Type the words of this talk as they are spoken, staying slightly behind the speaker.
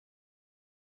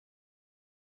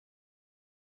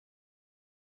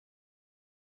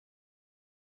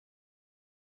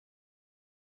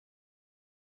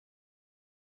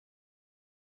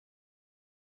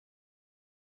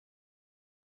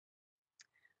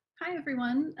Hi,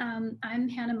 everyone. I'm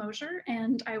Hannah Mosier,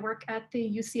 and I work at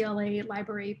the UCLA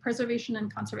Library Preservation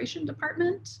and Conservation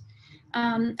Department.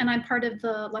 And I'm part of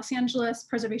the Los Angeles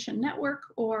Preservation Network,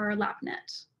 or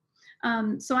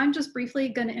LAPNet. So I'm just briefly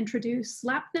going to introduce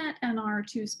LAPNet and our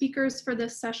two speakers for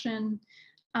this session,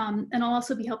 and I'll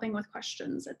also be helping with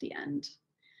questions at the end.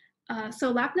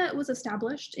 So LAPNet was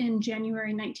established in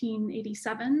January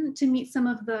 1987 to meet some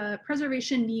of the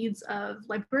preservation needs of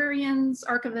librarians,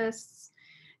 archivists,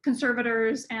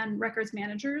 conservators, and records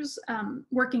managers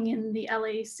working in the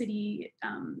LA city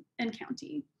and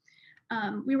county.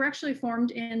 We were actually formed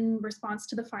in response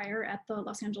to the fire at the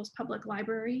Los Angeles Public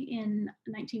Library in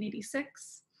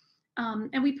 1986.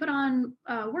 And we put on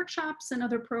workshops and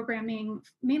other programming,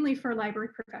 mainly for library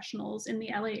professionals in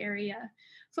the LA area,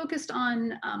 focused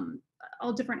on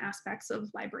all different aspects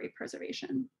of library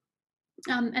preservation.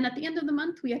 And at the end of the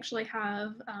month, we actually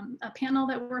have a panel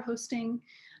that we're hosting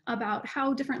about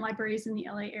how different libraries in the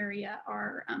LA area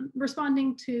are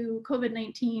responding to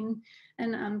COVID-19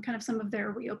 and kind of some of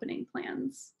their reopening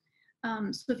plans.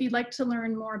 So if you'd like to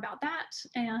learn more about that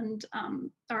and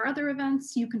our other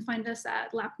events, you can find us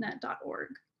at lapnet.org.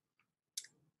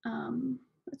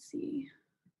 Let's see.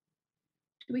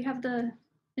 Do we have the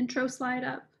intro slide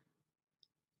up?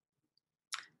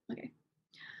 Okay.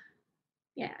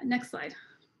 Yeah, next slide.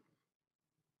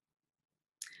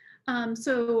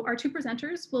 So our two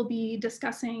presenters will be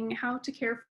discussing how to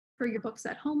care for your books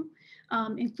at home,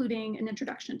 including an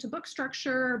introduction to book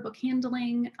structure, book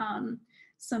handling,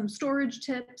 some storage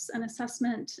tips, an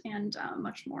assessment, and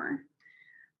much more.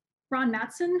 Ron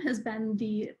Matteson has been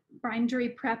the bindery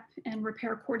prep and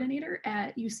repair coordinator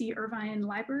at UC Irvine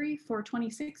Library for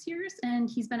 26 years, and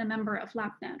he's been a member of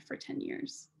LAPNet for 10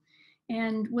 years.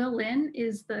 And Wil Lin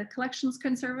is the collections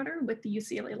conservator with the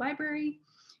UCLA Library,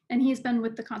 and he's been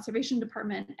with the conservation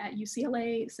department at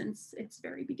UCLA since its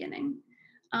very beginning.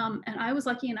 And I was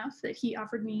lucky enough that he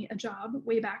offered me a job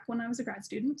way back when I was a grad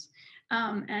student,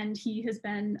 and he has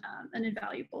been an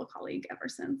invaluable colleague ever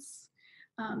since.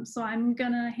 So I'm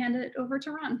gonna hand it over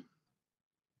to Ron.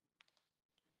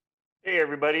 Hey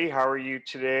everybody, how are you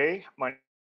today? My name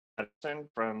is Madison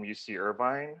from UC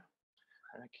Irvine.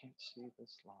 I can't see the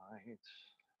slides.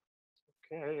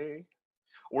 Okay.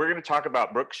 We're going to talk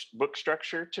about book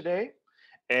structure today.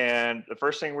 And the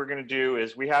first thing we're going to do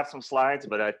is we have some slides,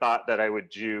 but I thought that I would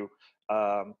do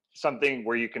something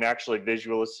where you can actually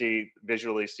visually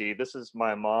see. This is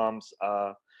my mom's,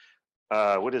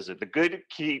 what is it? The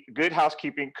Good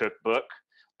Housekeeping Cookbook.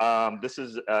 This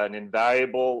is an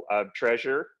invaluable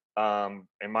treasure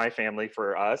in my family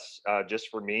for us, just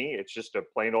for me. It's just a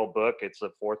plain old book. It's the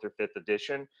 4th or 5th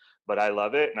edition, but I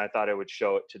love it and I thought I would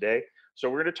show it today. So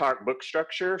we're going to talk book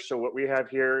structure. So what we have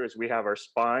here is we have our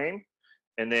spine,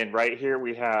 and then right here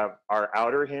we have our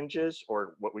outer hinges,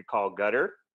 or what we call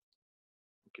gutter.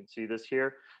 You can see this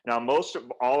here. Now most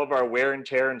of all of our wear and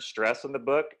tear and stress in the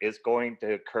book is going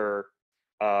to occur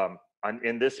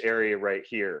in this area right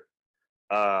here.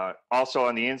 Also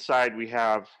on the inside we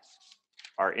have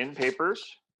our end papers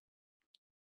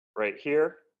right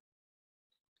here,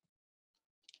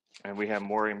 and we have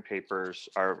more end papers,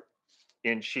 our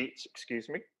end sheets, excuse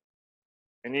me.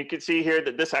 And you can see here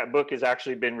that this book has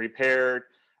actually been repaired.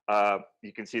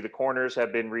 You can see the corners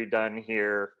have been redone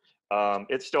here.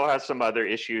 It still has some other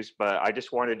issues, but I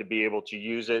just wanted to be able to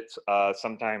use it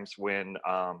sometimes when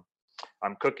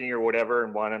I'm cooking or whatever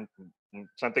and want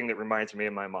something that reminds me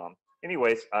of my mom.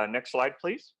 Anyways, next slide,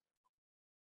 please.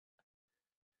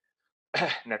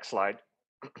 Next slide.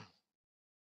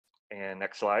 And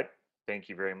next slide. Thank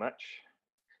you very much.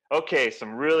 Okay,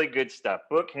 some really good stuff.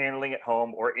 Book handling at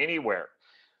home or anywhere.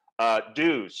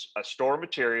 Do's, store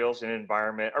materials and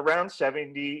environment around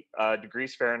 70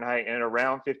 degrees Fahrenheit and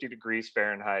around 50 degrees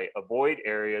Fahrenheit. Avoid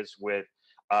areas with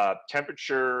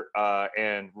temperature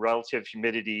and relative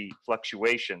humidity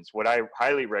fluctuations. What I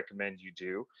highly recommend you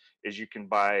do is you can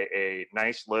buy a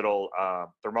nice little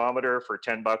thermometer for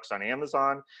 10 bucks on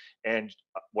Amazon. And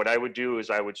what I would do is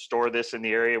I would store this in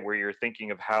the area where you're thinking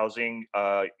of housing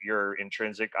your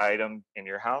intrinsic item in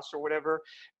your house or whatever.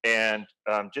 And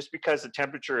just because the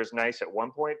temperature is nice at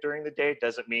one point during the day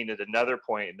doesn't mean at another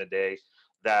point in the day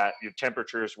that your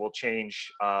temperatures will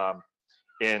change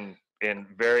in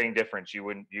varying difference.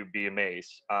 You'd be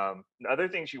amazed. Other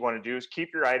things you want to do is keep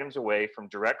your items away from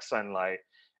direct sunlight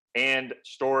and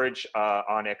storage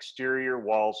on exterior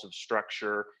walls of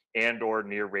structure and or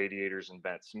near radiators and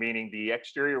vents, meaning the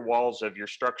exterior walls of your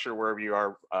structure wherever you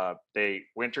are,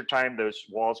 wintertime, those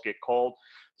walls get cold.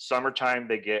 Summertime,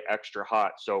 they get extra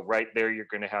hot. So right there, you're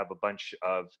going to have a bunch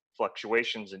of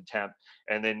fluctuations in temp.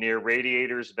 And then near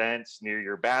radiators, vents, near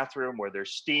your bathroom where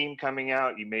there's steam coming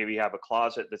out, you maybe have a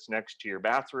closet that's next to your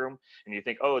bathroom and you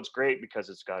think, oh, it's great because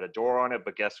it's got a door on it.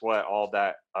 But guess what? All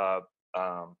that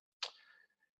um,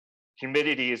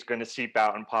 humidity is going to seep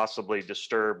out and possibly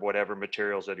disturb whatever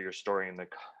materials that you're storing in the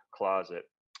closet.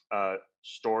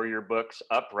 Store your books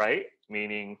upright,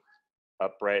 meaning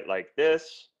upright like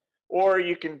this, or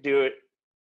you can do it.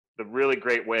 The really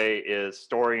great way is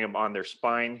storing them on their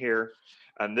spine here.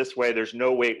 And this way there's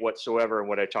no weight whatsoever. And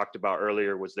what I talked about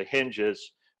earlier was the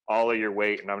hinges, all of your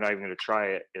weight, and I'm not even going to try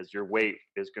it, is your weight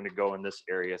is going to go in this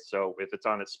area. So if it's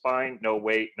on its spine, no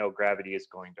weight, no gravity is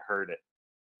going to hurt it.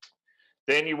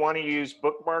 Then you want to use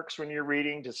bookmarks when you're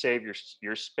reading to save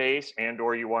your space, and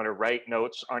or you want to write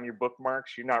notes on your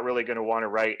bookmarks. You're not really going to want to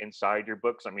write inside your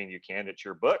books. I mean, you can, it's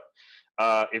your book.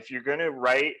 If you're going to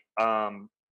write on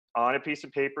a piece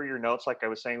of paper, your notes, like I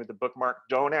was saying with the bookmark,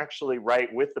 don't actually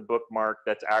write with the bookmark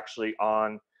that's actually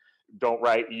on. Don't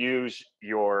use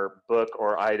your book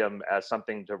or item as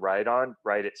something to write on.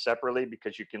 Write it separately,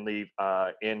 because you can leave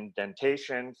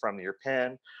indentation from your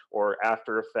pen or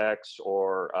after effects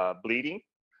or bleeding.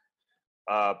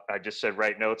 I just said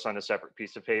write notes on a separate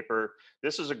piece of paper.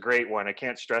 This is a great one. I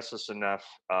can't stress this enough,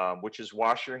 which is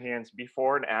wash your hands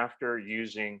before and after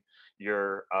using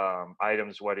your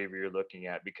items, whatever you're looking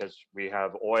at, because we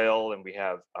have oil and we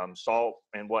have salt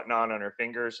and whatnot on our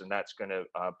fingers, and that's going to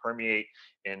permeate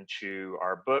into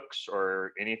our books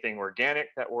or anything organic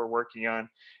that we're working on.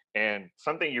 And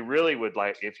something you really would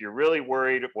like, if you're really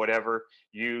worried, whatever,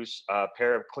 use a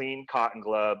pair of clean cotton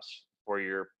gloves for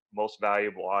your most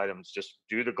valuable items. Just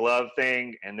do the glove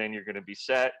thing and then you're going to be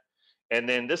set. And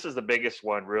then this is the biggest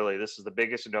one, really. This is the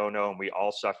biggest no-no, and we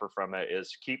all suffer from it,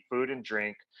 is keep food and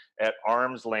drink at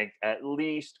arm's length, at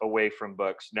least away from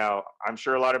books. Now, I'm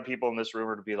sure a lot of people in this room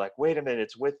are to be like, wait a minute,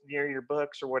 it's near your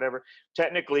books or whatever.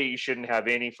 Technically, you shouldn't have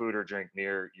any food or drink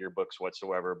near your books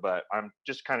whatsoever, but I'm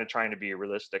just kind of trying to be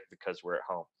realistic because we're at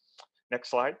home. Next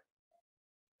slide.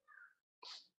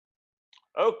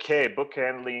 Okay, book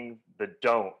handling, the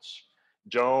don'ts.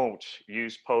 Don't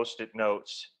use Post-it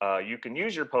notes. You can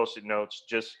use your Post-it notes,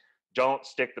 just don't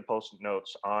stick the Post-it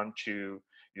notes onto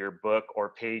your book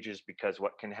or pages, because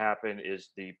what can happen is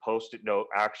the Post-it note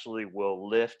actually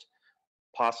will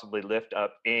possibly lift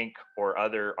up ink or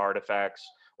other artifacts,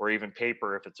 or even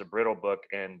paper if it's a brittle book,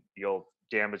 and you'll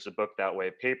damage the book that way.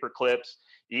 Paper clips,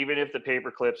 even if the paper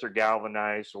clips are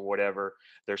galvanized or whatever,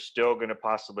 they're still going to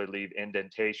possibly leave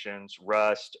indentations,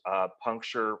 rust,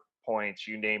 puncture points,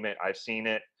 you name it. I've seen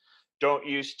it. Don't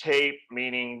use tape,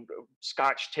 meaning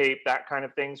Scotch tape, that kind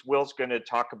of things. Will's going to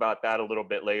talk about that a little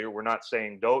bit later. We're not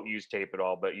saying don't use tape at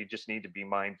all, but you just need to be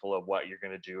mindful of what you're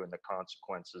going to do and the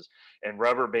consequences. And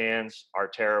rubber bands are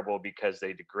terrible because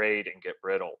they degrade and get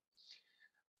brittle.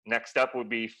 Next up would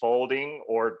be folding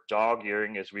or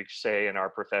dog-earing, as we say in our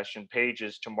profession,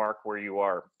 pages to mark where you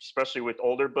are. Especially with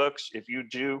older books, if you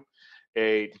do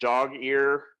a dog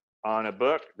ear on a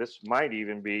book, this might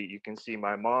even be, you can see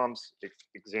my mom's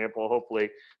example. Hopefully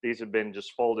these have been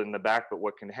just folded in the back, but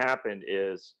what can happen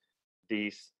is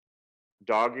these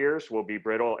dog ears will be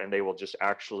brittle and they will just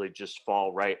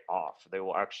fall right off. They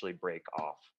will actually break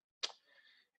off.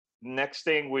 Next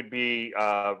thing would be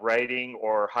writing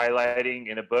or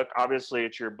highlighting in a book. Obviously,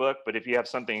 it's your book, but if you have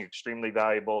something extremely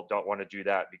valuable, don't want to do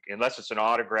that unless it's an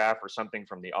autograph or something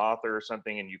from the author or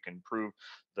something, and you can prove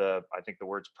I think the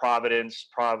words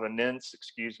provenance,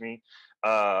 excuse me,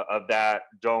 of that.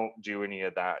 Don't do any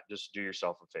of that. Just do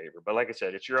yourself a favor. But like I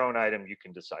said, it's your own item. You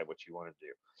can decide what you want to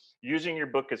do. Using your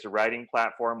book as a writing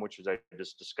platform, which as I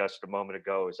just discussed a moment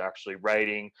ago, is actually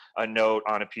writing a note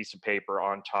on a piece of paper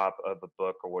on top of a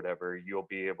book or whatever. You'll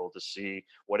be able to see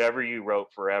whatever you wrote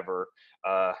forever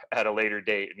at a later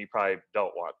date, and you probably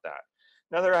don't want that.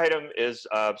 Another item is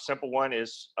simple one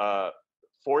is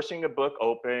forcing a book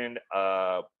open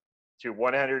to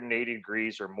 180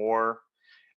 degrees or more.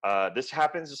 This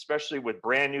happens especially with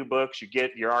brand new books. You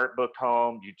get your art book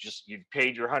home, you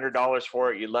paid your $100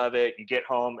 for it, you love it, you get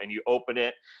home and you open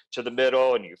it to the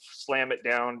middle and you slam it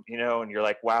down, and you're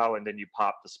like, wow, and then you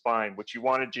pop the spine. What you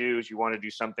want to do is you want to do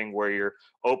something where you're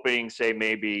opening, say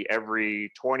maybe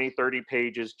every 20, 30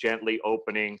 pages, gently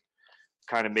opening,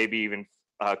 kind of maybe even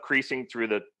creasing through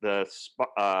the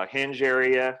hinge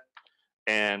area.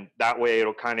 And that way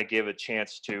it'll kind of give a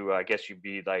chance to, I guess you'd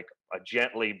be like a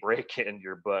gently break in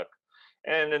your book.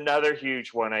 And another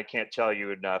huge one, I can't tell you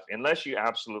enough, unless you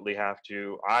absolutely have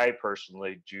to, I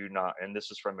personally do not, and this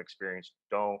is from experience,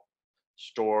 don't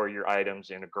store your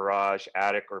items in a garage,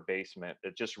 attic, or basement.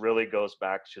 It just really goes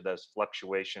back to those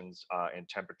fluctuations in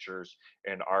temperatures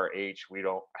and RH. We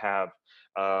don't have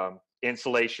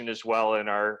insulation as well in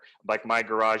our, like my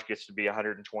garage gets to be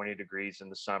 120 degrees in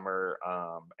the summer,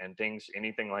 and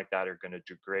anything like that are going to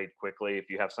degrade quickly. If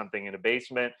you have something in a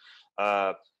basement,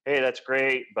 hey, that's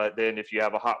great. But then if you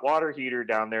have a hot water heater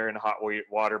down there and a hot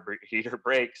water heater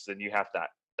breaks, then you have that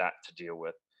to deal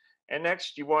with. And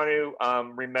next, you want to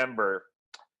remember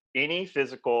any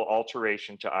physical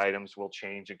alteration to items will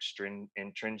change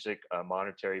intrinsic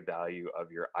monetary value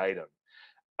of your item.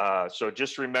 So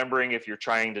just remembering if you're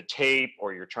trying to tape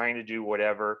or you're trying to do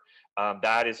whatever,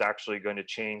 that is actually going to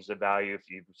change the value if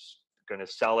you're going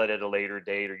to sell it at a later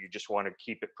date, or you just want to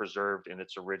keep it preserved in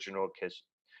its original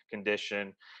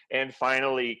condition. And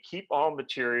finally, keep all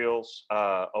materials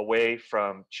away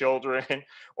from children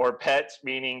or pets,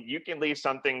 meaning you can leave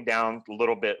something down a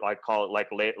little bit, like call it like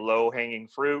low hanging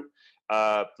fruit,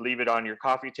 leave it on your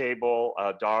coffee table.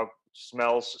 A dog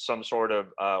smells some sort of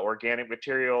organic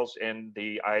materials in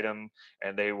the item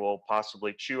and they will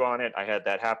possibly chew on it. I had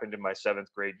that happen in my 7th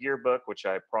grade yearbook, which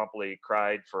I promptly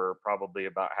cried for probably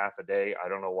about half a day. I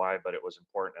don't know why, but it was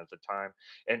important at the time.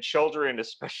 And children,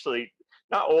 especially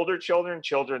not older children,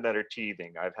 children that are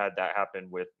teething. I've had that happen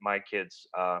with my kids,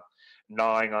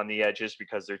 gnawing on the edges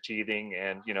because they're teething,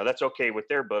 and that's okay with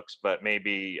their books, but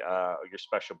maybe your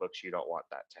special books, you don't want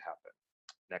that to happen.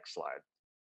 Next slide.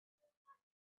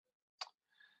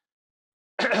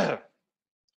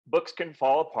 Books can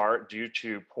fall apart due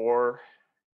to poor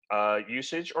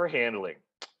usage or handling.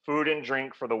 Food and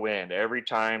drink for the win. Every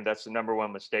time, that's the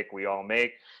 #1 mistake we all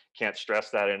make. Can't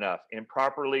stress that enough.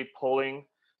 Improperly pulling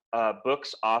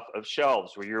books off of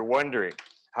shelves. Where you're wondering,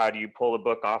 how do you pull a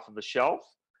book off of the shelf?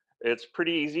 It's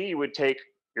pretty easy. You would take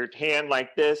your hand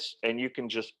like this and you can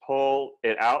just pull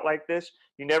it out like this.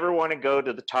 You never want to go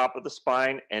to the top of the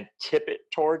spine and tip it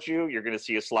towards you. You're going to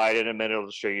see a slide in a minute.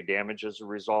 It'll show you damage as a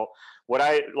result. What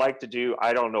I like to do,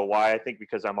 I don't know why, I think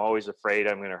because I'm always afraid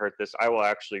I'm going to hurt this, I will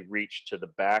actually reach to the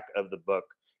back of the book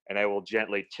and I will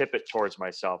gently tip it towards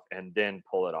myself and then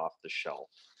pull it off the shelf.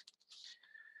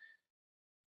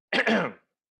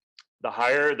 The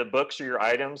higher the books or your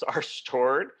items are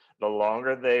stored, the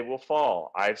longer they will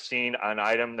fall. I've seen an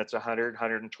item that's 100,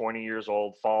 120 years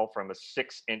old fall from a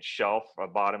 6-inch shelf, a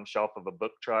bottom shelf of a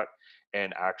book truck,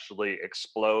 and actually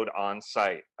explode on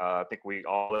site. I think we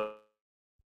all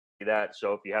see that.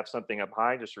 So if you have something up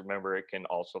high, just remember it can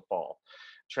also fall.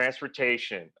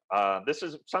 Transportation. This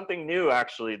is something new,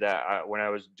 actually, that when I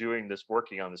was doing this,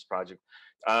 working on this project.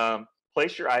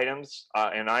 Place your items,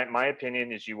 and my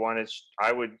opinion is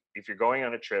if you're going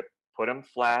on a trip, put them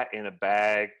flat in a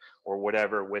bag or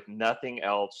whatever with nothing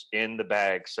else in the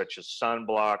bag, such as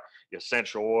sunblock,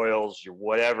 essential oils, your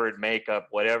whatever, makeup,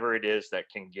 whatever it is that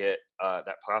can get,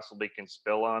 that possibly can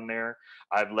spill on there.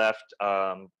 I've left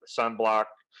sunblock,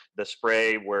 the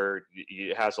spray where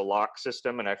it has a lock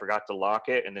system and I forgot to lock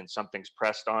it, and then something's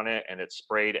pressed on it and it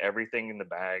sprayed everything in the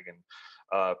bag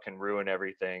and can ruin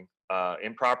everything.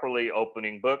 Improperly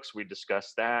opening books, we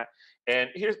discussed that. And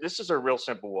this is a real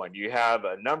simple one. You have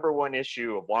a #1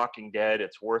 issue of Walking Dead.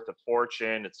 It's worth a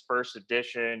fortune. It's first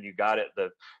edition. You got it the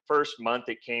first month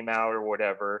it came out or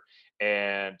whatever,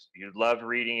 and you loved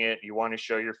reading it. You want to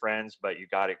show your friends, but you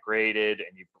got it graded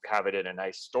and you have it in a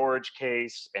nice storage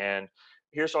case. And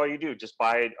here's all you do: just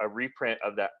buy a reprint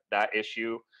of that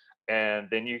issue. And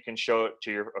then you can show it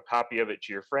to a copy of it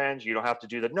to your friends. You don't have to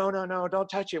do that. No, don't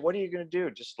touch it. What are you going to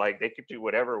do? Just like they could do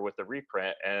whatever with the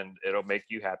reprint and it'll make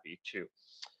you happy too.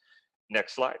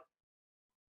 Next slide.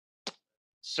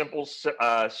 Simple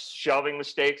shelving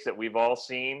mistakes that we've all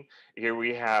seen. Here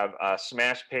we have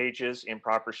smashed pages,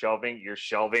 improper shelving. You're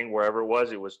shelving wherever it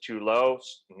was too low.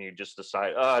 And you just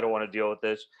decide, oh, I don't want to deal with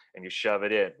this. And you shove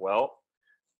it in. Well,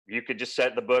 you could just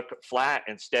set the book flat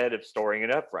instead of storing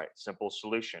it upright. Simple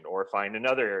solution. Or find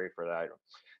another area for the item.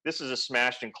 This is a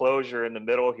smashed enclosure in the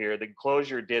middle here. The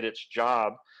enclosure did its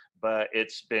job, but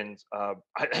it's been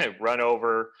run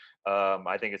over.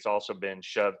 I think it's also been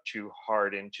shoved too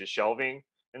hard into shelving.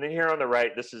 And then here on the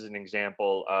right, this is an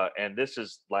example, and this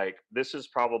is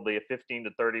probably a 15 to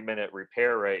 30 minute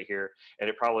repair right here, and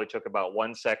it probably took about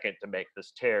 1 second to make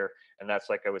this tear, and that's,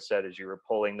 like I was said, as you were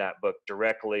pulling that book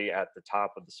directly at the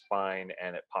top of the spine,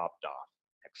 and it popped off.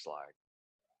 Next slide.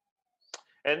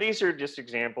 And these are just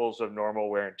examples of normal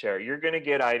wear and tear. You're going to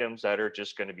get items that are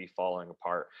just going to be falling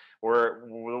apart. Or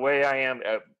the way I am,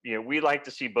 we like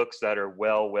to see books that are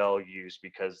well used,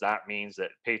 because that means that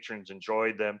patrons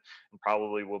enjoyed them, and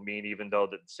probably will mean, even though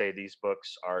that say these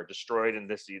books are destroyed in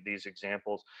these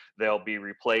examples, they'll be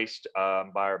replaced by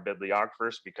our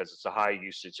bibliographers, because it's a high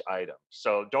usage item.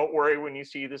 So don't worry when you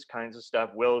see this kinds of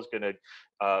stuff. Will is going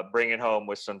to bring it home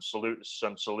with some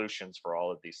solutions for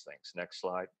all of these things. Next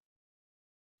slide.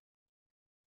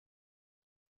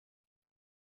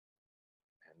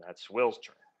 That's Will's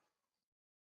turn.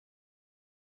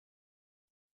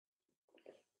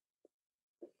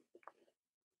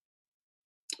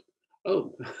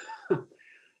 Oh,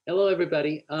 hello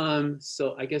everybody.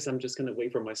 So I guess I'm just gonna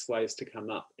wait for my slides to come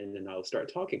up and then I'll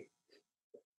start talking.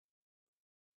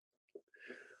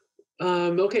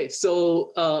 Okay,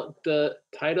 so the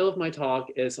title of my talk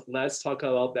is Let's Talk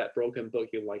About That Broken Book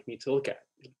You'd Like Me to Look At.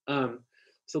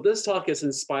 So this talk is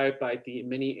inspired by the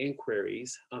many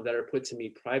inquiries that are put to me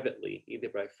privately, either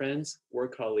by friends,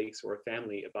 work colleagues, or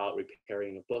family about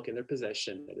repairing a book in their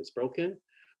possession that is broken,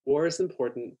 or is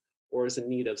important, or is in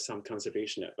need of some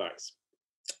conservation advice.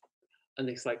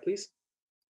 Next slide, please.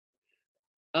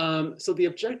 So the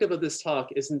objective of this talk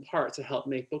is in part to help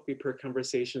make book repair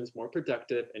conversations more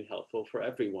productive and helpful for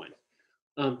everyone.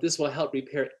 This will help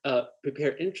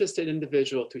prepare interested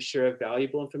individuals to share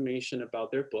valuable information about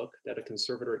their book that a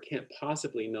conservator can't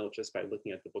possibly know just by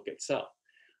looking at the book itself.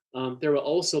 There will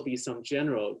also be some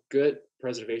general good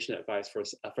preservation advice for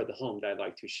the home that I'd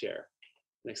like to share.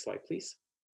 Next slide, please.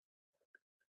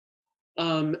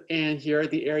 And here are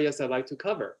the areas I'd like to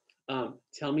cover.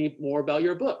 Tell me more about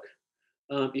your book.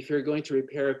 If you're going to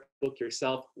repair a book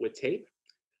yourself with tape,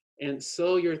 and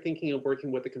so you're thinking of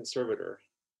working with a conservator,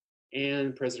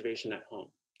 and preservation at home.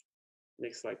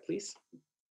 Next slide, please.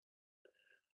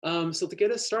 So to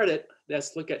get us started,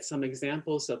 let's look at some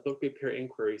examples of book repair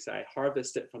inquiries I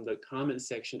harvested from the comment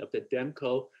section of the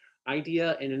Demco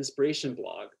Idea and Inspiration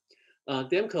blog.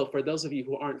 Demco, for those of you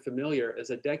who aren't familiar, is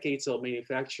a decades-old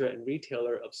manufacturer and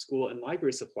retailer of school and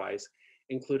library supplies,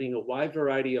 including a wide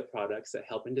variety of products that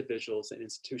help individuals and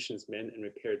institutions mend and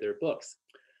repair their books.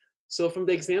 So from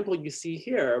the example you see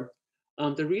here,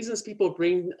 the reasons people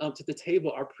bring to the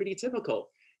table are pretty typical.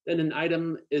 That an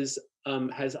item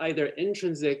has either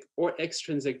intrinsic or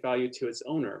extrinsic value to its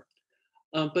owner.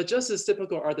 But just as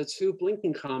typical are the two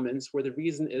blinking comments where the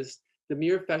reason is the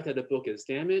mere fact that a book is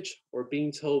damaged, or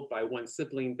being told by one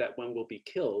sibling that one will be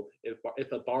killed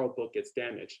if a borrowed book gets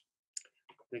damaged.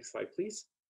 Next slide, please.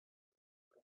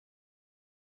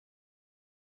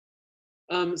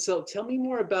 So tell me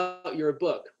more about your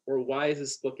book, or why is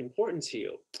this book important to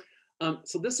you?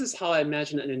 So this is how I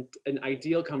imagine an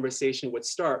ideal conversation would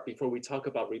start before we talk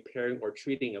about repairing or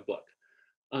treating a book.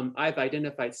 I've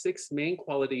identified 6 main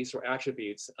qualities or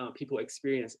attributes people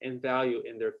experience and value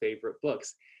in their favorite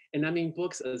books. And I mean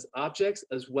books as objects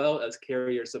as well as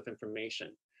carriers of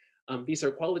information. These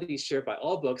are qualities shared by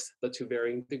all books, but to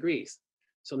varying degrees.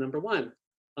 So number 1,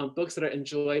 books that are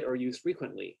enjoyed or used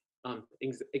frequently.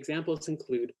 Examples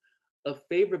include a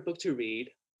favorite book to read,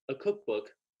 a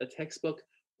cookbook, a textbook,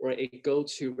 or a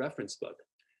go-to reference book.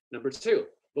 Number 2,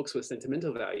 books with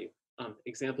sentimental value.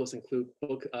 Examples include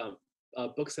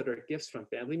books that are gifts from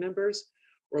family members,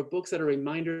 or books that are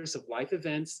reminders of life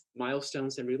events,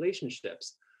 milestones, and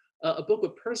relationships. A book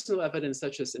with personal evidence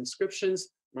such as inscriptions,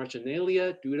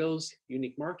 marginalia, doodles,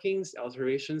 unique markings,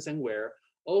 alterations, and wear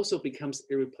also becomes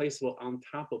irreplaceable on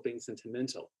top of being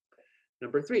sentimental.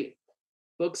 Number 3,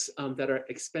 books that are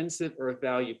expensive or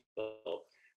valuable.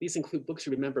 These include books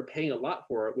you remember paying a lot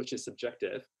for, which is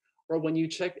subjective, or when you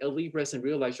check a Libris and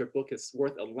realize your book is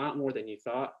worth a lot more than you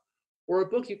thought, or a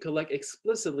book you collect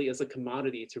explicitly as a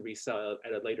commodity to resell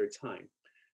at a later time.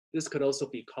 This could also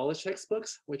be college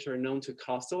textbooks, which are known to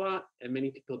cost a lot, and many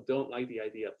people don't like the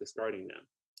idea of discarding them.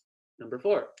 Number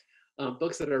 4,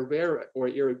 books that are rare or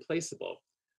irreplaceable.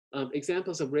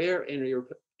 Examples of rare and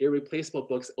irreplaceable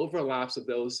books overlaps with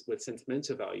those with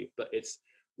sentimental value, but it's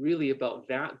really about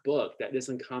that book that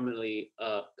isn't commonly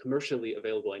commercially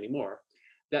available anymore,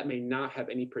 that may not have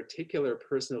any particular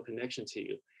personal connection to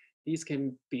you. These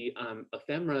can be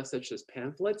ephemera such as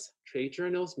pamphlets, trade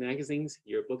journals, magazines,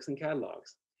 yearbooks, and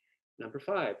catalogs. Number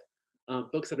 5,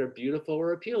 books that are beautiful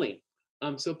or appealing.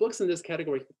 So books in this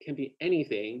category can be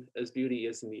anything, as beauty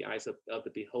is in the eyes of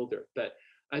the beholder. But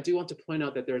I do want to point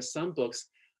out that there are some books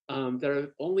that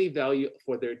are only valued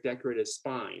for their decorative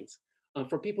spines.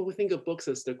 For people who think of books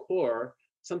as decor,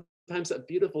 sometimes a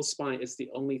beautiful spine is the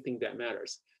only thing that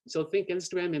matters. So think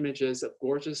Instagram images of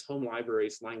gorgeous home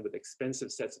libraries lined with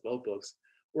expensive sets of old books,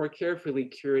 or carefully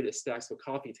curated stacks of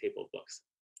coffee table books.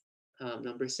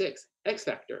 Number 6, X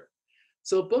factor.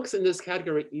 So books in this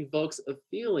category evokes a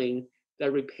feeling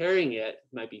that repairing it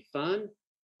might be fun,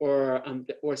 or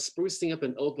sprucing up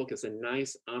an old book is a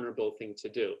nice, honorable thing to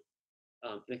do.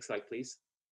 Next slide, please.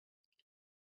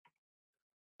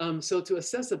 So to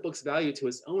assess a book's value to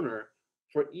its owner,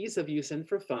 for ease of use and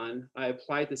for fun, I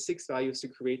applied the 6 values to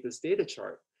create this data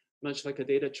chart, much like a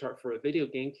data chart for a video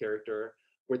game character,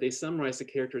 where they summarize the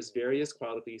character's various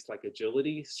qualities like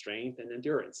agility, strength, and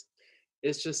endurance.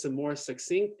 It's just a more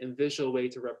succinct and visual way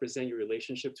to represent your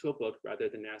relationship to a book rather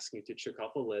than asking you to check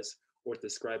off a list or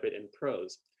describe it in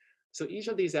prose. So each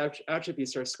of these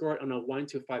attributes are scored on a 1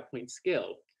 to 5 point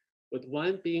scale, with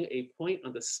 1 being a point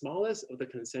on the smallest of the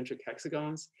concentric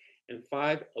hexagons and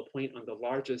 5 a point on the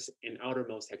largest and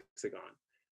outermost hexagon.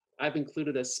 I've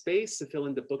included a space to fill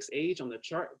in the book's age on the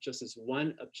chart just as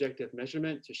one objective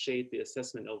measurement to shade the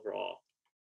assessment overall.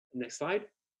 Next slide.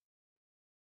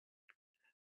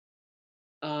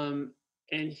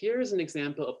 And here's an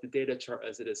example of the data chart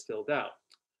as it is filled out.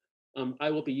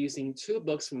 I will be using 2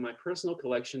 books from my personal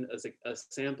collection as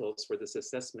samples for this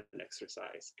assessment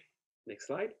exercise. Next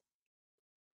slide.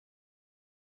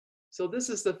 So this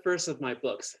is the first of my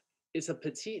books. It's a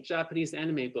petite Japanese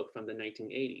anime book from the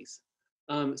 1980s.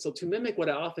 So to mimic what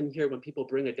I often hear when people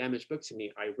bring a damaged book to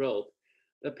me, I wrote,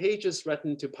 the pages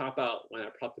threatened to pop out when I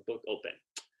prop the book open.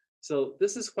 So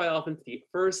this is quite often the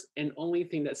first and only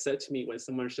thing that's said to me when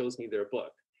someone shows me their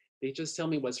book. They just tell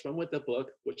me what's wrong with the book,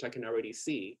 which I can already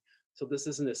see. So this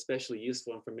isn't especially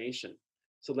useful information.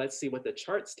 So let's see what the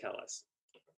charts tell us.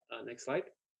 Next slide.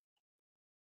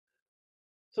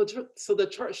 So the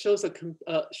chart shows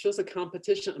a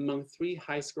competition among 3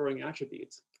 high-scoring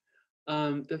attributes.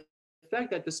 The fact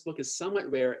that this book is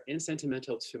somewhat rare and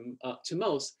sentimental to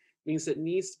most means it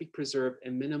needs to be preserved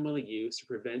and minimally used to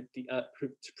prevent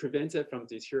it from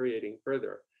deteriorating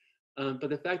further. But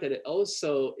the fact that it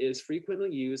also is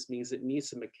frequently used means it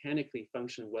needs to mechanically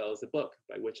function well as a book,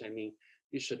 by which I mean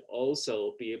you should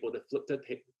also be able to flip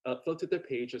through the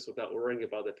pages without worrying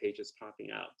about the pages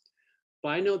popping out. But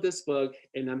I know this book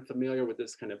and I'm familiar with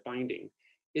this kind of binding.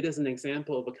 It is an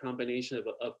example of a combination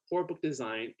of poor book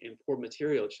design and poor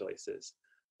material choices.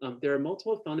 There are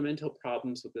multiple fundamental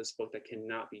problems with this book that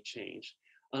cannot be changed,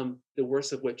 the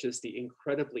worst of which is the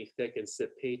incredibly thick and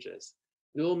stiff pages.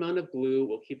 No amount of glue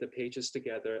will keep the pages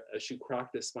together as you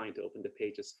crack the spine to open the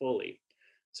pages fully.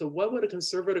 So what would a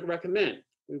conservator recommend?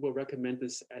 We will recommend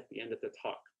this at the end of the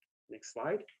talk. Next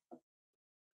slide.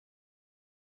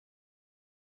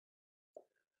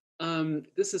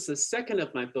 This is the second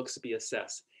of my books to be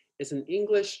assessed. It's an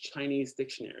English-Chinese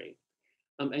dictionary.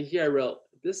 And here I wrote,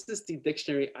 this is the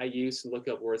dictionary I used to look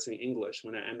up words in English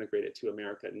when I emigrated to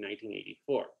America in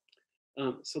 1984.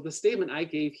 So the statement I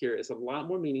gave here is a lot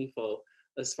more meaningful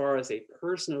as far as a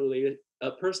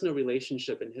personal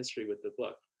relationship and history with the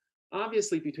book.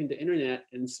 Obviously, between the internet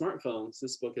and smartphones,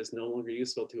 this book is no longer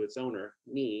useful to its owner,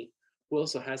 me, who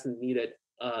also hasn't needed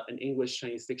an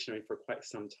English-Chinese dictionary for quite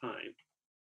some time.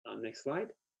 Next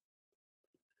slide.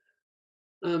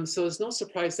 So it's no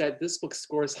surprise that this book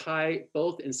scores high,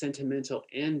 both in sentimental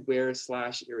and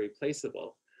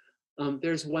rare/irreplaceable.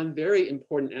 There's one very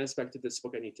important aspect of this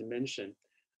book I need to mention.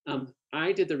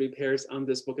 I did the repairs on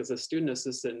this book as a student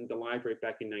assistant in the library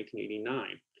back in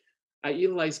 1989. I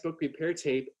utilized book repair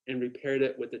tape and repaired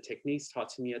it with the techniques taught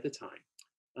to me at the time.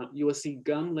 You will see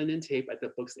gum linen tape at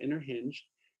the book's inner hinge,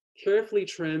 carefully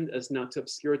trimmed as not to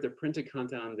obscure the printed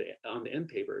content on the end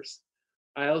papers.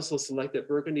 I also selected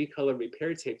burgundy color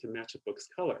repair tape to match the book's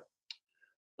color.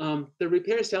 The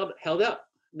repairs held up,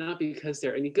 not because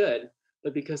they're any good,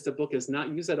 but because the book is not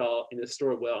used at all and is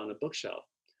stored well on a bookshelf.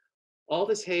 All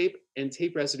the tape and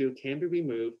tape residue can be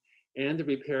removed and the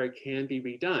repair can be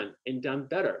redone and done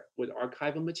better with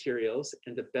archival materials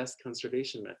and the best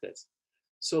conservation methods.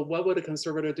 So what would a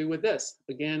conservator do with this?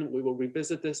 Again, we will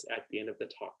revisit this at the end of the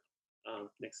talk.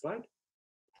 Next slide.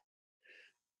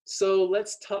 So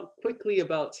let's talk quickly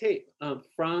about tape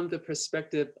from the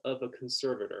perspective of a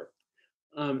conservator.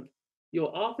 You'll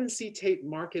often see tape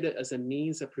marketed as a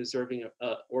means of preserving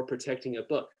or protecting a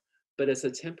book, but it's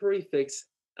a temporary fix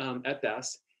at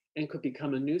best and could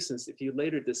become a nuisance if you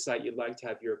later decide you'd like to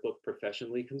have your book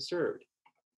professionally conserved.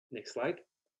 Next slide.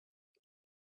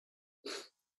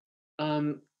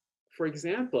 For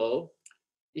example,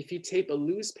 if you tape a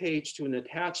loose page to an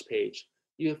attached page,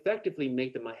 you effectively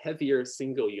make them a heavier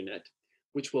single unit,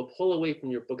 which will pull away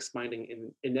from your book's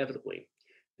binding inevitably.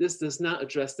 This does not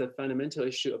address the fundamental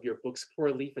issue of your book's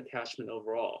poor leaf attachment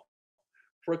overall.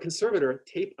 For a conservator,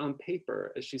 tape on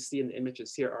paper, as you see in the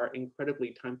images here, are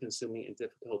incredibly time-consuming and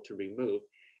difficult to remove,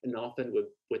 and often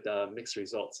with mixed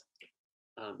results.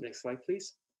 Next slide,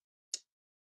 please.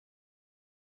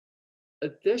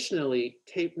 Additionally,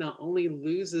 tape not only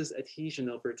loses adhesion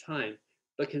over time,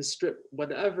 but can strip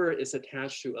whatever is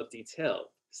attached to of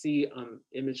detail, see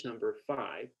image number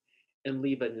 5, and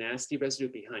leave a nasty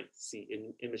residue behind, see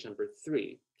in image number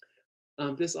 3.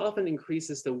 This often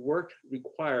increases the work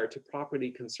required to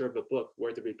properly conserve a book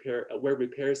where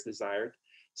repair is desired.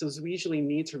 So we usually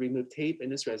need to remove tape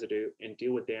and its residue and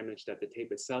deal with damage that the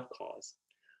tape itself caused.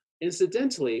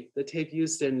 Incidentally, the tape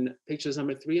used in pictures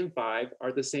number 3 and 5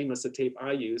 are the same as the tape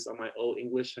I use on my old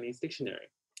English Chinese dictionary.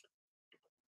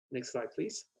 Next slide,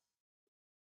 please.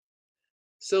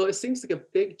 So it seems like a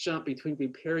big jump between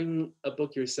repairing a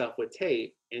book yourself with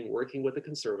tape and working with a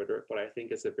conservator, but I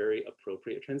think it's a very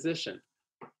appropriate transition.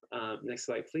 Next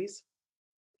slide, please.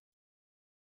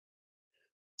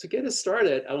 To get us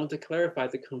started, I want to clarify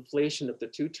the conflation of the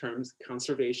two terms,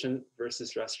 conservation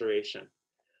versus restoration.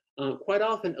 Quite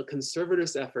often, a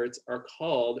conservator's efforts are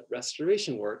called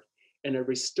restoration work, and a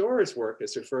restorer's work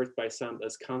is referred by some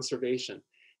as conservation.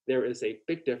 There is a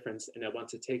big difference, and I want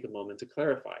to take a moment to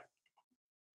clarify.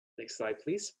 Next slide,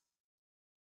 please.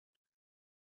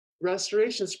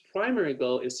 Restoration's primary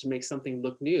goal is to make something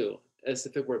look new, as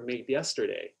if it were made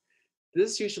yesterday.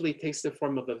 This usually takes the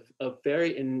form of a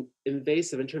very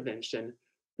invasive intervention,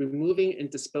 removing and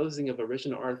disposing of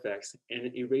original artifacts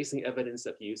and erasing evidence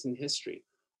of use in history,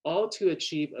 all to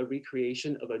achieve a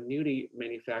recreation of a newly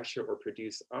manufactured or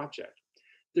produced object.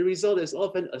 The result is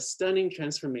often a stunning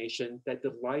transformation that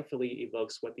delightfully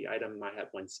evokes what the item might have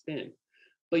once been.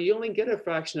 But you only get a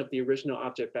fraction of the original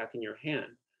object back in your hand.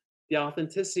 The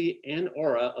authenticity and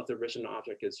aura of the original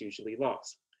object is usually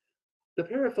lost. The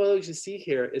pair of photos you see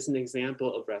here is an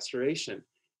example of restoration.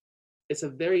 It's a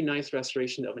very nice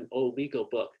restoration of an old legal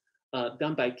book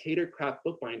done by Cater Craft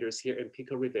Bookbinders here in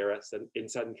Pico Rivera in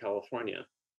Southern California.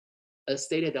 As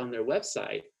stated on their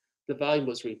website, the volume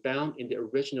was rebound in the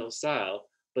original style,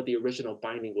 but the original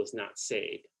binding was not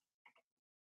saved.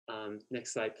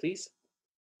 Next slide, please.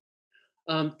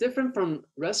 Different from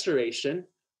restoration,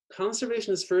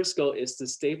 conservation's first goal is to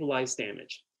stabilize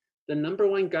damage. The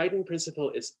 #1 guiding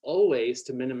principle is always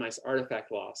to minimize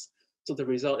artifact loss, so the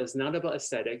result is not about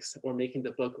aesthetics or making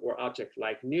the book or object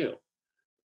like new.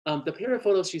 The pair of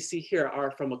photos you see here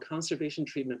are from a conservation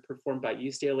treatment performed by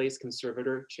UCLA's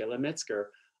conservator, Chela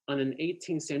Metzger, on an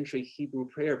 18th century Hebrew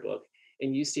prayer book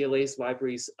in UCLA's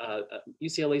library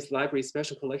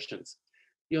special collections.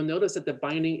 You'll notice that the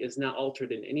binding is not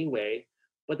altered in any way,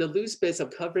 but the loose bits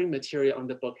of covering material on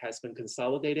the book has been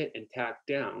consolidated and tacked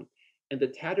down, and the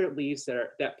tattered leaves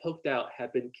that poked out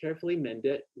have been carefully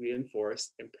mended,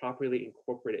 reinforced, and properly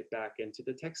incorporated back into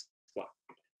the text block.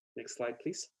 Next slide,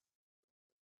 please.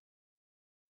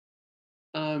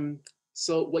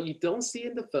 So what you don't see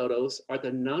in the photos are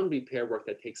the non-repair work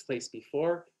that takes place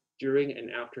before, during,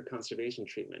 and after conservation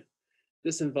treatment.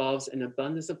 This involves an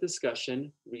abundance of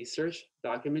discussion, research,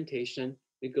 documentation,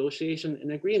 negotiation,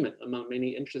 and agreement among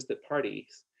many interested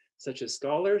parties, such as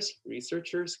scholars,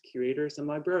 researchers, curators, and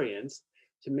librarians,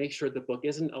 to make sure the book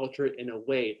isn't altered in a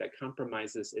way that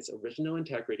compromises its original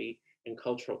integrity and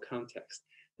cultural context.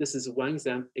 This is one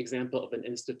example of an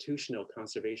institutional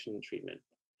conservation treatment.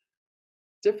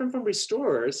 Different from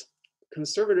restorers,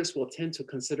 conservators will tend to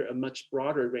consider a much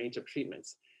broader range of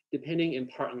treatments, depending in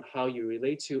part on how you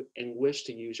relate to and wish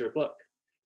to use your book.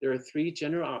 There are 3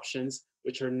 general options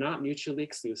which are not mutually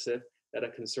exclusive that a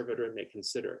conservator may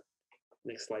consider.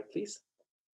 Next slide, please.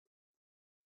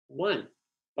 1,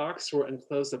 box or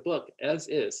enclose the book as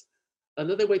is.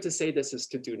 Another way to say this is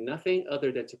to do nothing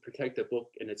other than to protect the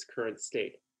book in its current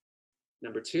state.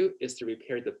 Number 2 is to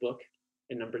repair the book,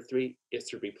 and number 3 is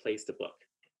to replace the book.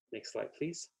 Next slide,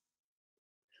 please.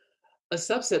 A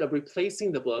subset of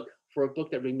replacing the book for a book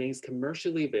that remains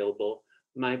commercially available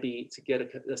might be to get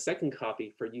a second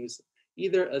copy for use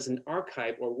either as an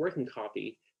archive or working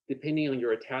copy, depending on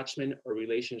your attachment or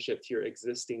relationship to your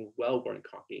existing well-worn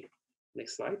copy.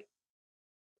 Next slide.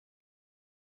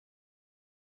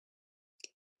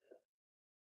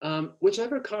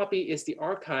 Whichever copy is the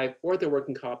archive or the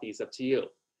working copy is up to you.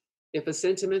 If a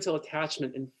sentimental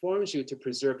attachment informs you to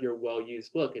preserve your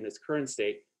well-used book in its current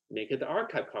state, make it the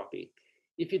archive copy.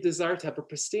 If you desire to have a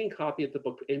pristine copy of the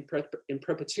book in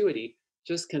perpetuity,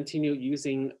 just continue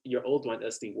using your old one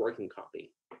as the working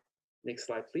copy. Next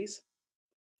slide, please.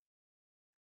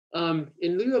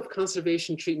 In lieu of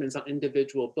conservation treatments on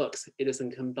individual books, it is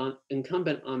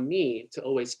incumbent on me to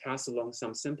always pass along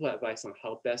some simple advice on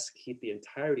how best to keep the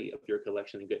entirety of your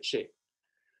collection in good shape.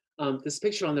 This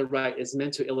picture on the right is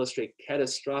meant to illustrate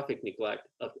catastrophic neglect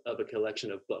of a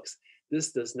collection of books.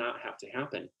 This does not have to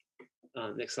happen.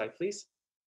 Next slide, please.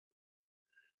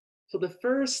 So the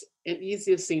first and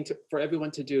easiest thing for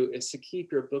everyone to do is to keep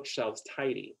your bookshelves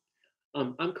tidy.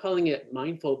 I'm calling it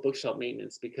mindful bookshelf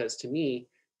maintenance because to me,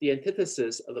 the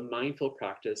antithesis of a mindful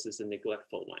practice is a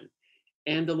neglectful one.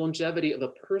 And the longevity of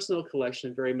a personal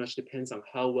collection very much depends on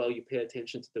how well you pay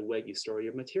attention to the way you store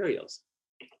your materials.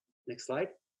 Next slide.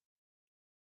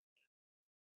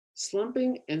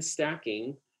 Slumping and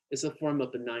stacking is a form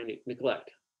of benign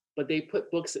neglect, but they put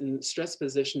books in stress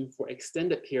position for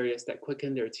extended periods that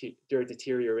quicken their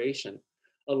deterioration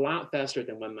a lot faster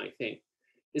than one might think.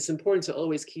 It's important to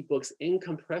always keep books in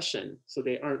compression so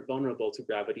they aren't vulnerable to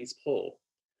gravity's pull.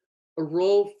 A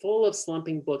row full of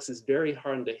slumping books is very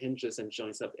hard on the hinges and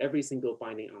joints of every single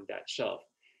binding on that shelf.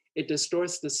 It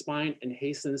distorts the spine and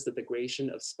hastens the degradation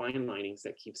of spine linings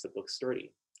that keeps the book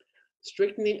sturdy.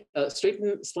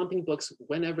 Straighten slumping books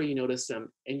whenever you notice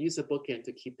them and use a bookend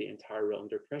to keep the entire row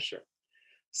under pressure.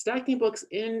 Stacking books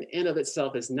in and of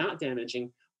itself is not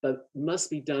damaging, but must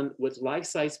be done with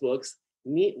life-size books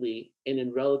neatly and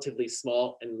in relatively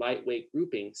small and lightweight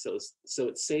grouping so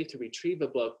it's safe to retrieve a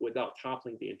book without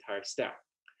toppling the entire stack.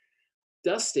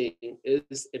 Dusting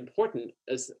is important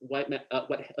as what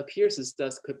appears as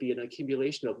dust could be an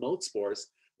accumulation of mold spores,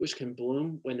 which can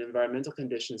bloom when environmental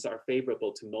conditions are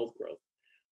favorable to mold growth.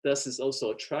 Dust is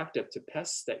also attractive to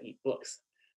pests that eat books.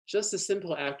 Just the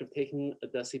simple act of taking a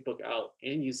dusty book out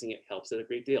and using it helps it a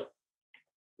great deal.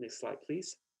 Next slide,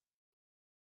 please.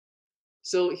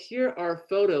 So here are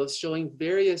photos showing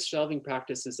various shelving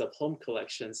practices of home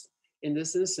collections. In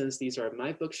this instance, these are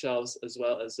my bookshelves as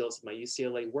well as those of my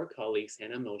UCLA work colleagues,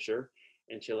 Hannah Mosher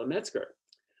and Sheila Metzger.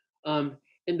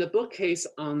 In the bookcase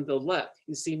on the left,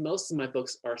 you see most of my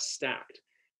books are stacked.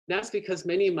 That's because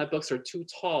many of my books are too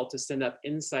tall to stand up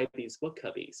inside these book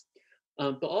cubbies.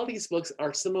 But all these books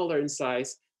are similar in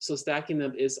size, so stacking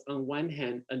them is on one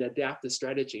hand an adaptive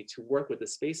strategy to work with the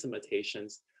space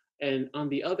limitations, and on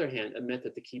the other hand, a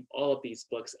method to keep all of these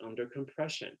books under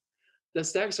compression. The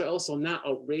stacks are also not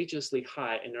outrageously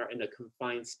high and are in a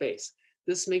confined space.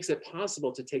 This makes it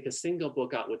possible to take a single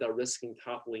book out without risking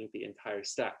toppling the entire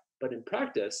stack. But in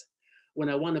practice, when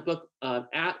I want a book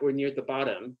at or near the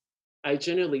bottom, I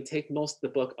generally take most of the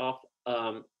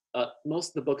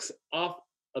books off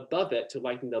above it to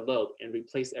lighten the load and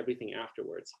replace everything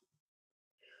afterwards.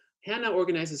 Hannah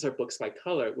organizes her books by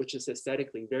color, which is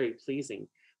aesthetically very pleasing,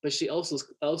 but she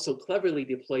also cleverly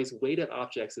deploys weighted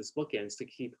objects as bookends to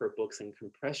keep her books in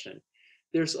compression.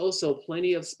 There's also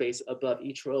plenty of space above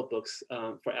each row of books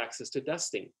for access to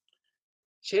dusting.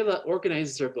 Sheila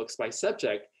organizes her books by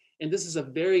subject, and this is a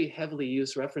very heavily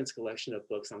used reference collection of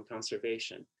books on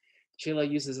conservation. Sheila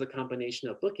uses a combination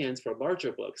of bookends for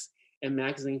larger books and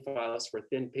magazine files for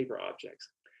thin paper objects.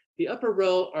 The upper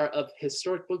row are of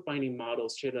historic bookbinding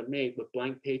models Sheila made with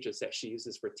blank pages that she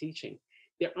uses for teaching.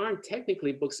 There aren't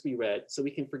technically books to be read, so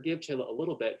we can forgive Sheila a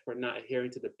little bit for not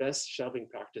adhering to the best shelving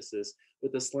practices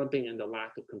with the slumping and the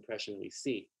lack of compression we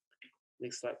see.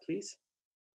 Next slide, please.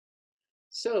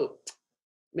 So,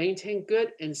 maintain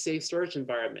good and safe storage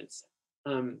environments.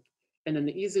 And then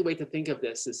the easy way to think of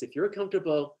this is if you're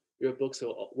comfortable, your books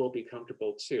will be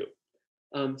comfortable too.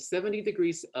 70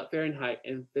 degrees Fahrenheit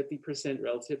and 50%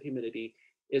 relative humidity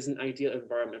is an ideal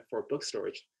environment for book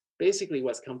storage, basically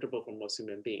what's comfortable for most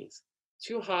human beings.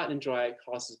 Too hot and dry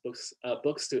causes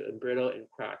books to embrittle and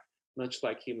crack, much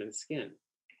like human skin.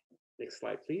 Next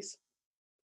slide, please.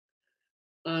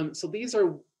 So these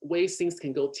are ways things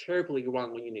can go terribly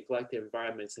wrong when you neglect the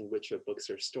environments in which your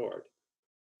books are stored.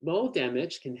 Mold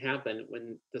damage can happen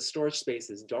when the storage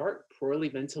space is dark, poorly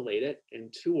ventilated,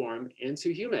 and too warm and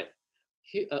too humid.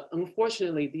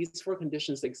 Unfortunately, these four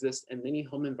conditions exist in many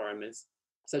home environments,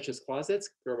 such as closets,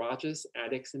 garages,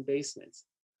 attics, and basements.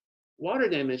 Water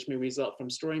damage may result from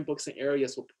storing books in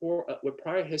areas with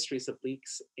prior histories of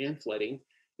leaks and flooding,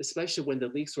 especially when the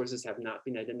leak sources have not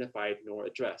been identified nor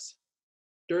addressed.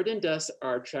 Dirt and dust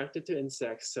are attracted to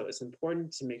insects, so it's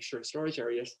important to make sure storage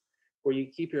areas where you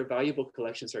keep your valuable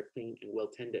collections are clean and well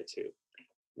tended to.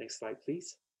 Next slide,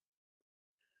 please.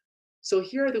 So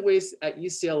here are the ways at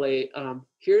UCLA,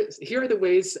 here are the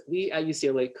ways we at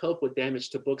UCLA cope with damage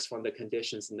to books from the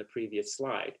conditions in the previous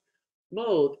slide.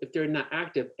 Mold, if they're not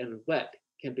active and wet,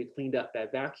 can be cleaned up by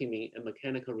vacuuming and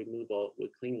mechanical removal with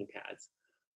cleaning pads.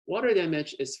 Water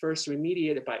damage is first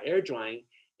remediated by air drying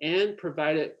and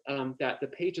provided that the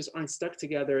pages aren't stuck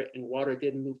together and water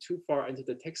didn't move too far into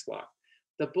the text block.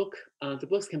 The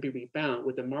books can be rebound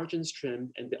with the margins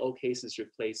trimmed and the old cases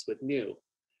replaced with new.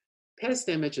 Pest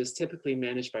damage is typically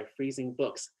managed by freezing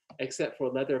books, except for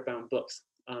leather-bound books,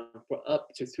 for up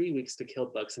to 3 weeks to kill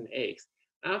bugs and eggs.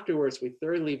 Afterwards, we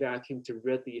thoroughly vacuum to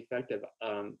rid the effective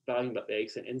volume of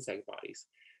eggs and insect bodies.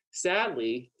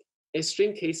 Sadly,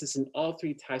 Extreme cases in all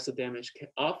three types of damage can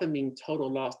often mean total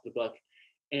loss of the book,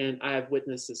 and I have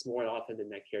witnessed this more often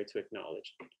than I care to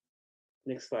acknowledge.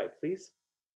 Next slide, please.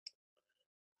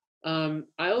 I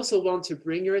also want to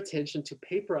bring your attention to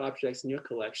paper objects in your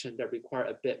collection that require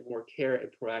a bit more care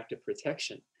and proactive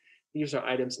protection. These are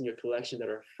items in your collection that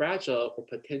are fragile or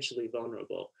potentially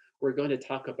vulnerable. We're going to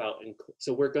talk about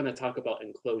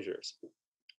enclosures.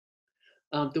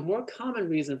 The more common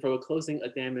reason for enclosing a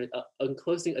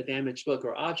damaged book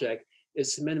or object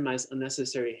is to minimize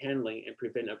unnecessary handling and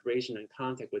prevent abrasion and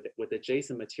contact with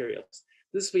adjacent materials.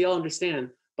 This we all understand,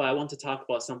 but I want to talk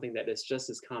about something that is just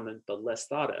as common but less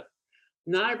thought of.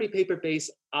 Not every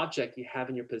paper-based object you have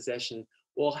in your possession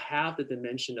will have the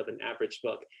dimension of an average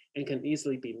book and can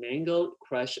easily be mangled,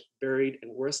 crushed, buried,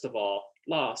 and worst of all,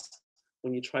 lost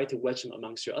when you try to wedge them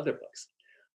amongst your other books.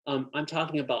 I'm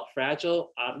talking about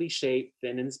fragile, oddly shaped,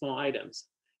 thin, and small items.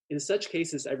 In such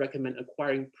cases, I recommend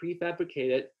acquiring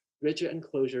prefabricated, rigid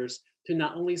enclosures to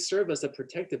not only serve as a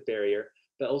protective barrier,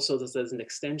 but also as an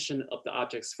extension of the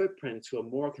object's footprint to a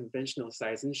more conventional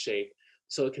size and shape,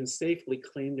 so it can safely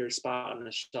claim their spot on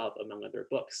the shelf among other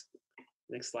books.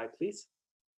 Next slide, please.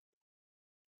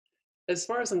 As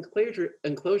far as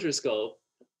enclosures go,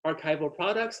 archival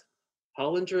products,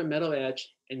 Hollinger, Metal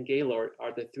Edge, and Gaylord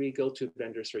are the three go-to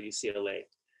vendors for UCLA.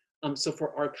 So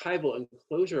for archival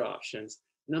enclosure options,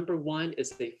 number one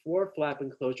is a 4-flap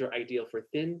enclosure ideal for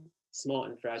thin, small,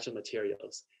 and fragile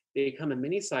materials. They come in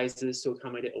many sizes to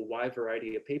accommodate a wide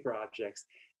variety of paper objects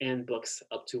and books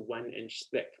up to 1 inch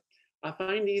thick. I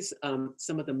find these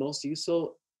some of the most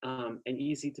useful and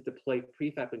easy to deploy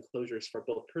prefab enclosures for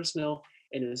both personal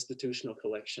and institutional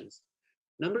collections.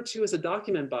 Number two is a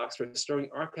document box for storing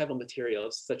archival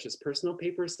materials such as personal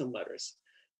papers and letters.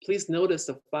 Please notice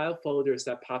the file folders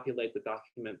that populate the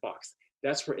document box.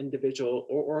 That's where individual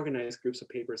or organized groups of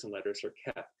papers and letters are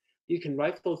kept. You can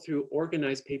rifle through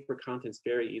organized paper contents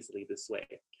very easily this way.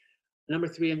 Number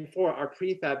 3 and 4 are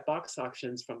prefab box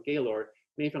options from Gaylord,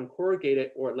 made from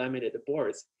corrugated or laminated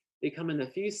boards. They come in a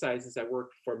few sizes that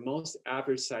work for most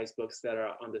average size books that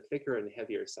are on the thicker and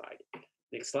heavier side.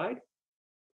 Next slide.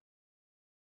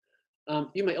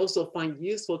 You may also find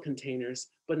useful containers,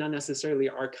 but not necessarily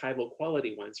archival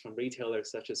quality ones from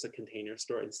retailers such as a Container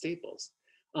Store and Staples.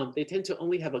 They tend to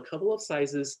only have a couple of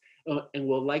sizes and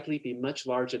will likely be much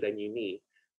larger than you need.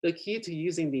 The key to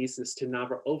using these is to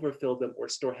never overfill them or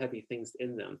store heavy things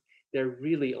in them. They're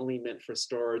really only meant for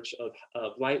storage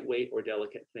of lightweight or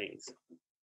delicate things.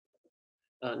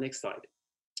 Next slide.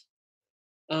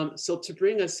 So to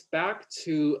bring us back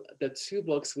to the 2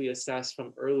 books we assessed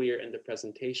from earlier in the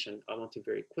presentation, I want to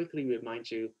very quickly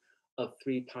remind you of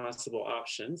 3 possible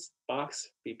options: box,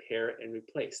 repair, and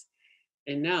replace.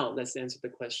 And now let's answer the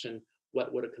question,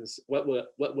 what would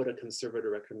a conservator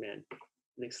recommend?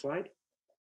 Next slide.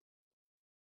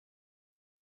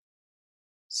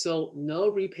 So no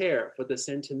repair for the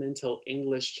Sentimental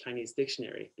English Chinese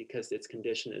Dictionary because its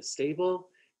condition is stable,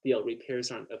 the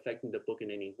repairs aren't affecting the book in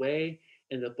any way,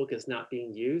 and the book is not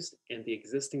being used, and the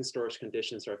existing storage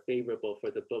conditions are favorable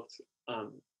for the book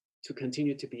to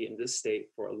continue to be in this state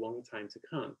for a long time to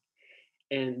come.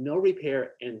 And no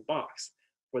repair and box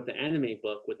for the anime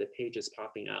book with the pages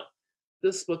popping out.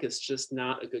 This book is just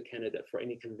not a good candidate for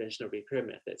any conventional repair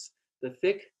methods. The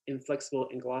thick, inflexible,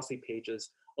 and glossy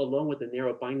pages, along with the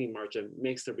narrow binding margin,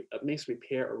 makes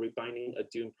repair or rebinding a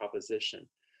doomed proposition.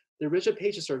 The rigid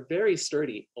pages are very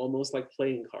sturdy, almost like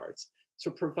playing cards.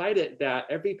 So provided that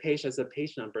every page has a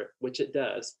page number, which it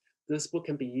does, this book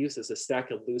can be used as a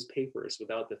stack of loose papers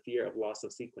without the fear of loss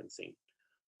of sequencing.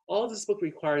 All this book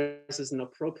requires is an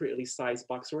appropriately sized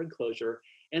box or enclosure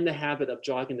and the habit of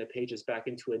jogging the pages back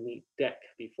into a neat deck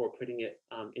before putting it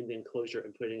in the enclosure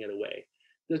and putting it away.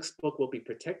 This book will be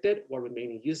protected while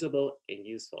remaining usable and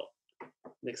useful.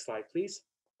 Next slide, please.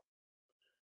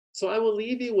 So I will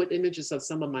leave you with images of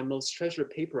some of my most treasured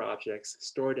paper objects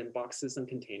stored in boxes and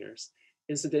containers.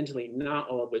 Incidentally, not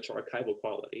all of which are archival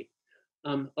quality.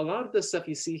 A lot of the stuff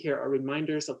you see here are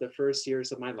reminders of the first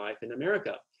years of my life in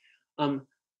America.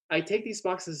 I take these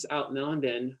boxes out now and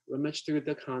then, rummage through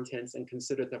the contents, and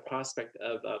consider the prospect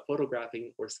of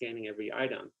photographing or scanning every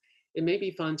item. It may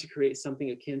be fun to create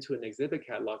something akin to an exhibit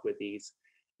catalog with these.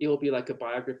 It will be like a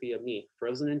biography of me,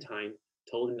 frozen in time,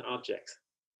 told in objects.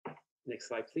 Next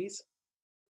slide, please.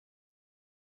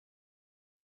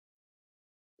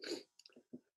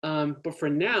 But for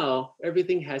now,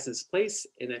 everything has its place,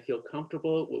 and I feel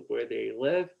comfortable with where they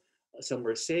live,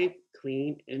 somewhere safe,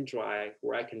 clean, and dry,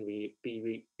 where I can be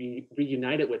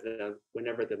reunited with them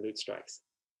whenever the mood strikes.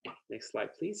 Next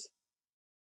slide, please.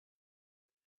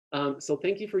 So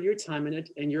thank you for your time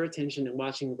and your attention in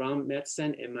watching Ron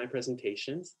Matteson and my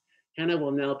presentations. Hannah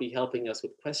will now be helping us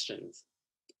with questions.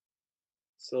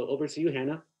 So over to you,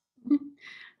 Hannah.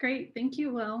 Great, thank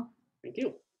you, Will. Thank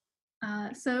you.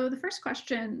 So the first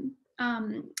question,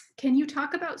 can you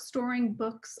talk about storing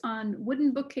books on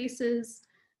wooden bookcases,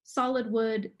 solid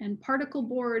wood, and particle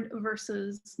board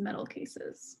versus metal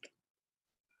cases?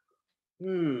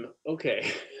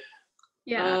 Okay.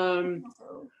 Yeah.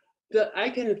 I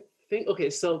can think, okay,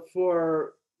 so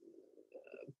for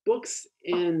books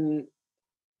in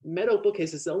metal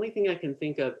bookcases, the only thing I can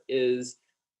think of is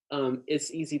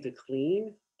it's easy to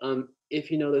clean if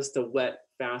you notice the wet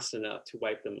fast enough to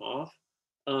wipe them off.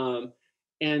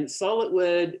 And solid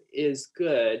wood is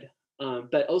good,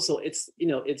 but also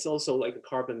it's also like a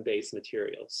carbon-based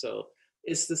material. So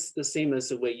it's the same as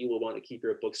the way you will want to keep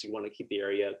your books. You want to keep the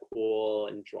area cool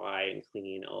and dry and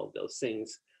clean, all of those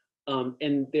things.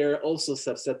 And they're also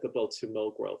susceptible to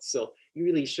mold growth. So you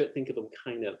really should think of them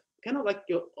kind of like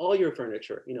all your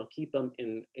furniture, keep them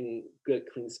in good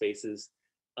clean spaces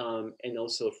and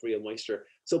also free of moisture.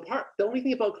 So the only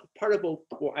thing about particle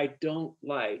board I don't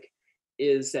like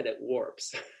is that it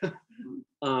warps.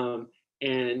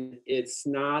 And it's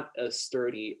not as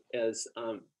sturdy as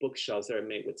bookshelves that are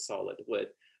made with solid wood.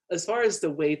 As far as the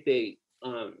way they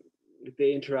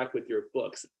interact with your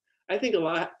books, I think a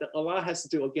lot has to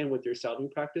do again with your shelving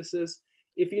practices.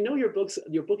 If you know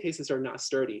your bookcases are not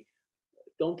sturdy,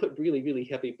 don't put really, really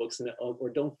heavy books in it, or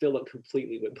don't fill it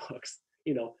completely with books.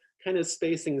 Kind of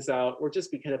space things out, or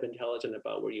just be kind of intelligent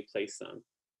about where you place them.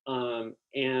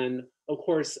 And of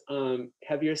course,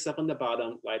 heavier stuff on the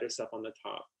bottom, lighter stuff on the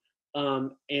top.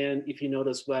 And if you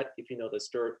notice wet, if you notice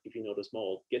dirt, if you notice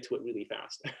mold, get to it really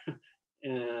fast.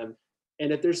 And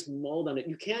if there's mold on it,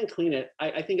 you can clean it.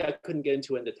 I think I couldn't get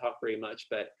into it in the talk very much,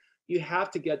 but you have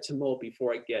to get to mold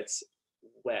before it gets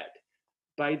wet.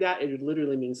 By that, it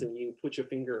literally means that you put your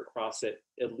finger across it,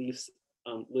 it leaves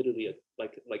literally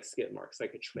like skid marks,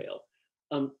 like a trail.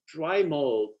 Dry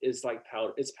mold is like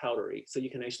powder, it's powdery, so you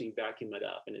can actually vacuum it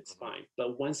up and it's fine.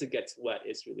 But once it gets wet,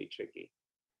 it's really tricky.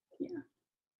 Yeah.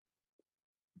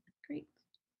 Great.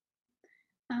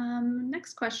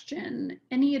 Next question.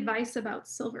 Any advice about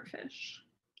silverfish?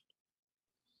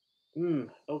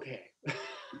 Okay.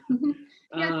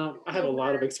 Yeah, I have a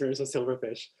lot of experience with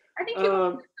silverfish. I think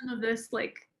people some of this,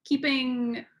 like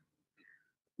keeping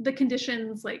the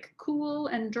conditions like cool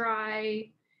and dry,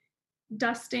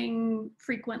 dusting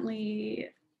frequently.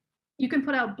 You can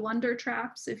put out blunder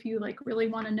traps if you like really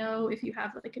want to know if you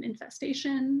have like an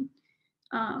infestation.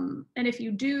 And if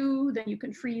you do, then you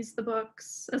can freeze the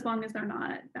books as long as they're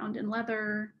not bound in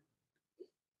leather.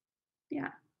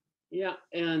 Yeah. Yeah,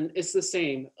 and it's the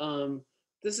same.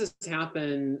 This has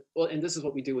happened, well, and this is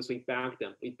what we do is we bag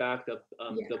them. We bag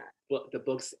the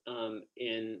books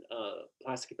in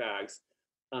plastic bags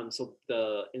so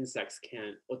the insects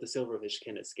or the silverfish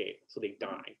can escape, so they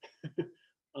die.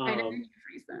 And then you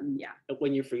freeze them, yeah.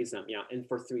 When you freeze them, yeah, and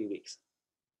for 3 weeks.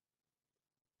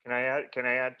 Can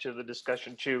I add to the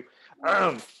discussion too?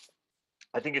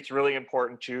 I think it's really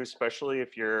important too, especially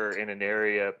if you're in an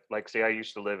area, like say I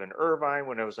used to live in Irvine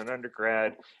when I was an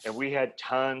undergrad, and we had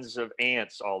tons of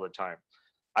ants all the time.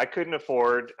 I couldn't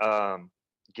afford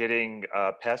getting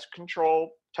a pest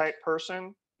control type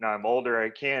person. Now I'm older,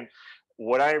 I can.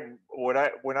 When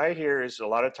I hear is a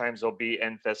lot of times there'll be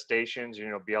infestations,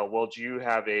 well, do you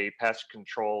have a pest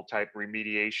control type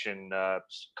remediation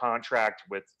contract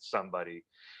with somebody?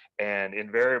 And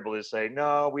invariably say,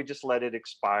 no, we just let it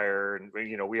expire. And,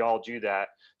 we all do that.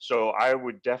 So I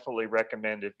would definitely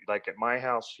recommend it, like at my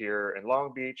house here in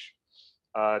Long Beach,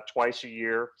 twice a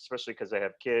year, especially because I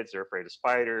have kids, they're afraid of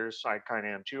spiders. I kind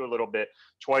of am too, a little bit.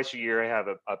 Twice a year, I have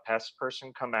a pest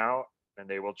person come out and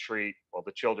they will treat, well,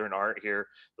 the children aren't here.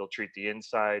 They'll treat the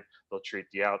inside, they'll treat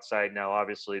the outside. Now,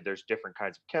 obviously there's different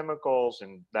kinds of chemicals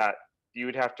and that you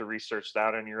would have to research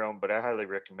that on your own, but I highly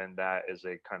recommend that as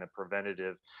a kind of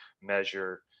preventative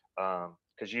measure.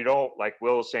 Because you don't, like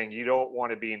Will was saying, you don't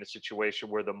want to be in a situation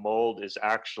where the mold is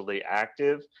actually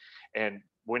active. And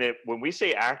when we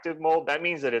say active mold, that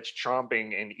means that it's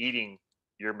chomping and eating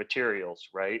your materials,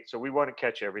 right? So we want to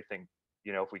catch everything,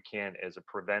 if we can, as a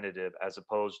preventative, as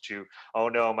opposed to, oh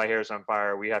no, my hair's on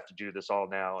fire, we have to do this all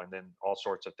now, and then all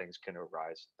sorts of things can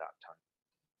arise at that time.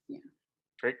 Yeah.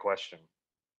 Great question.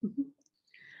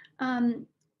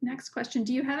 Next question,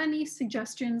 do you have any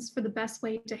suggestions for the best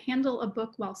way to handle a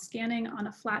book while scanning on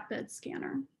a flatbed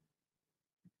scanner?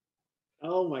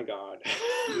 Oh my God.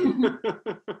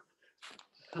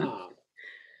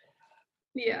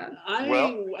 Yeah. I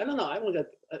don't know. I want to.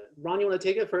 Ron, you want to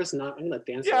take it first, and I'm going to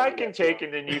dance. Yeah, I around can it, take,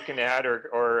 and then you can add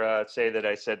or say that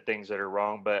I said things that are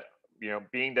wrong. But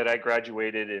being that I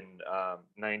graduated in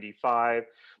 '95,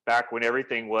 back when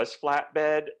everything was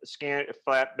flatbed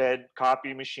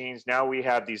copy machines. Now we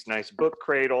have these nice book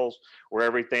cradles where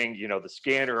everything, the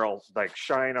scanner will like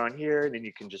shine on here, and then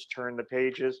you can just turn the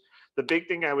pages. The big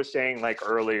thing I was saying like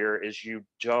earlier is you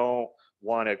don't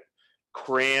want to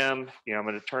cram. I'm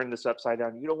going to turn this upside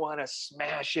down. You don't want to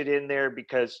smash it in there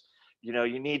because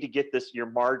you need to get this, your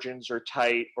margins are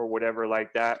tight or whatever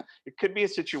like that. It could be a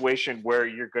situation where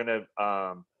you're going to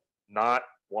not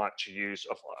want to use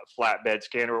a flatbed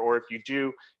scanner, or if you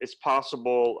do, it's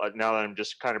possible, now that I'm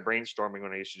just kind of brainstorming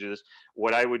when I used to do this,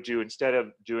 what I would do instead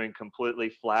of doing completely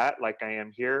flat like I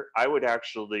am here, I would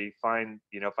actually find,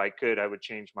 if I could, I would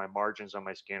change my margins on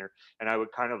my scanner, and I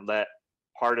would kind of let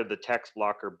part of the text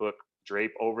block or book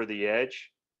drape over the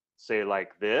edge, say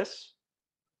like this,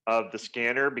 of the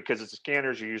scanner, because the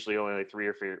scanners are usually only like 3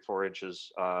 or 4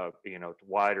 inches,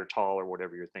 wide or tall or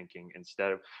whatever you're thinking.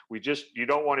 Instead of, you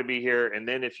don't want to be here. And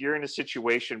then if you're in a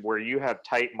situation where you have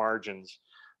tight margins,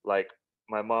 like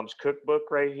my mom's cookbook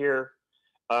right here,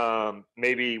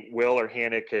 maybe Will or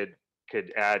Hannah could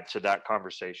add to that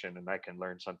conversation, and I can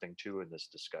learn something too in this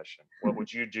discussion. What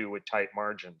would you do with tight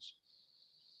margins?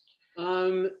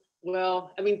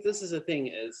 Well, I mean, this is the thing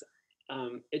is,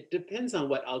 it depends on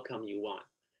what outcome you want.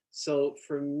 So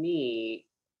for me,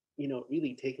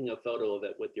 really taking a photo of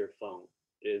it with your phone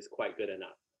is quite good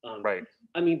enough. Right.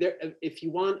 I mean, if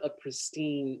you want a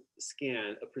pristine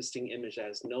scan, a pristine image that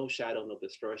has no shadow, no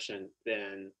distortion,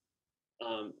 then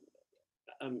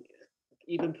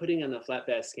even putting on a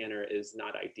flatbed scanner is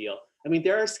not ideal. I mean,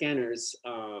 there are scanners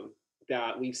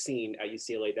that we've seen at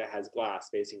UCLA that has glass.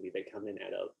 Basically, they come in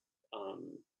at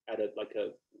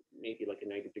maybe like a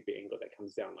 90-degree angle that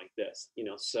comes down like this,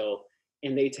 so.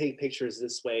 And they take pictures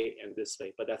this way and this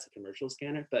way, but that's a commercial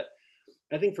scanner. But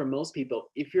I think for most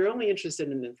people, if you're only interested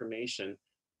in information,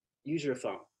 use your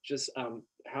phone. Just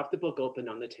have the book open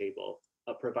on the table,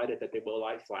 provided that they will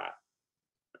lie flat,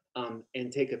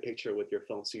 and take a picture with your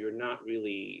phone. So you're not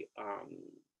really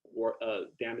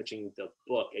damaging the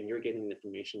book, and you're getting the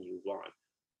information you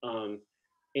want.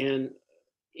 And,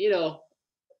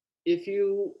 if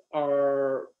you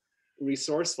are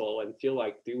resourceful and feel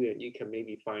like doing it, you can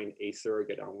maybe find a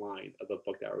surrogate online of a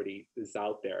book that already is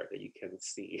out there that you can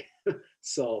see.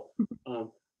 So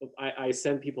I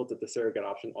send people to the surrogate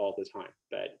option all the time.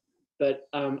 But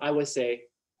I would say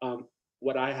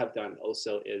what I have done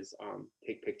also is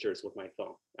take pictures with my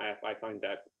phone. I find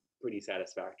that pretty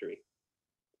satisfactory.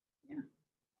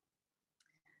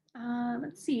 Yeah.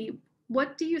 Let's see.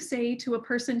 What do you say to a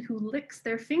person who licks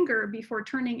their finger before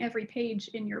turning every page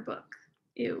in your book?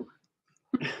 Ew.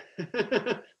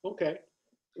 Okay.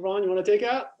 Ron, you want to take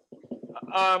out?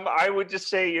 I would just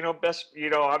say,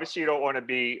 obviously you don't want to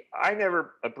be, I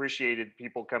never appreciated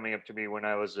people coming up to me when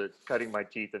I was cutting my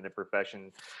teeth in the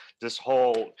profession. This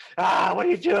whole, what are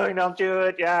you doing? Don't do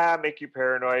it. Yeah, make you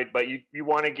paranoid. But you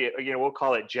want to get, we'll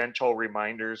call it gentle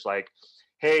reminders like,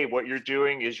 hey, what you're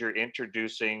doing is you're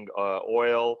introducing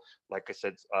oil, like I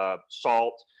said,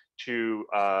 salt, to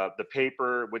the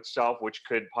paper itself, which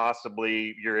could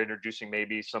possibly, you're introducing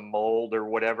maybe some mold or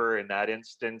whatever in that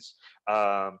instance.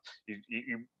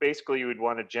 You basically, you would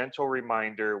want a gentle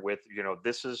reminder with,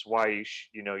 this is why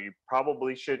you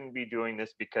probably shouldn't be doing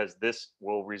this, because this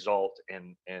will result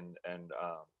in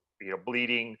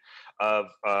bleeding of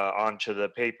onto the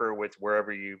paper with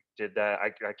wherever you did that.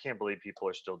 I can't believe people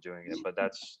are still doing it, but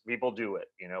people do it.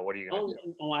 What are you gonna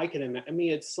do? Oh, I can imagine. I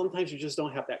mean, it's sometimes you just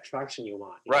don't have that traction you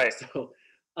want. Right. So,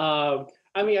 I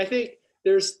mean, I think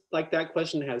there's like that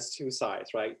question has two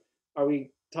sides, right? Are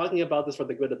we talking about this for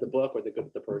the good of the book or the good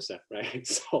of the person, right?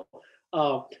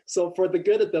 So for the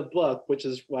good of the book, which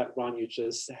is what Ron you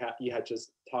had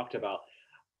just talked about.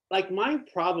 Like my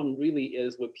problem really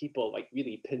is with people like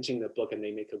really pinching the book and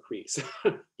they make a crease,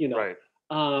 Right.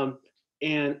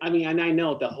 And I mean, and I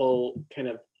know the whole kind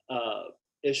of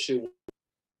issue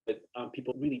with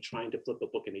people really trying to flip a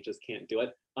book and they just can't do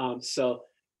it. So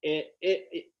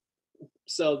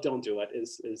so don't do it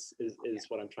is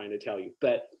what I'm trying to tell you.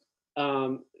 But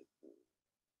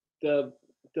the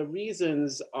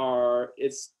reasons are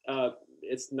it's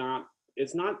not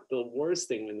the worst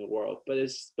thing in the world, but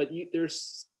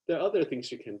there are other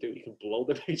things you can do. You can blow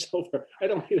the page over. I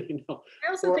don't really know. I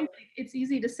also think it's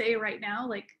easy to say right now,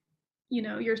 like,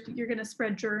 you're going to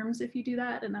spread germs if you do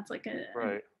that. And that's like a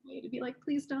way to be like,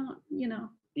 please don't,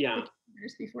 Yeah.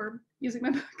 Before using my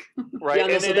book. Right. Yeah,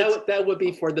 no, and so that would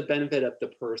be for the benefit of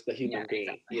the human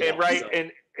being.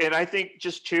 Exactly. And I think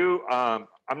just too,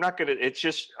 I'm not gonna. It's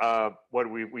just what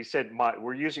we said.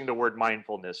 We're using the word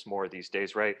mindfulness more these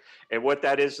days, right? And what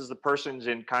that is the person's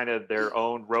in kind of their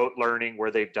own rote learning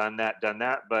where they've done that.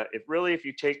 But if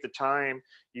you take the time,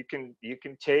 you can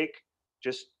take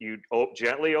just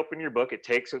gently open your book. It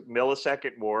takes a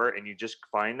millisecond more, and you just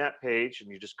find that page,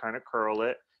 and you just kind of curl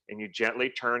it, and you gently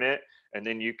turn it, and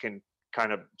then you can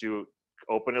kind of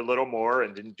open it a little more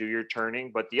and then do your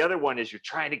turning. But the other one is you're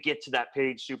trying to get to that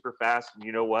page super fast, and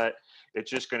you know what? It's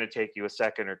just going to take you a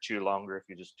second or two longer if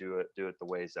you just do it the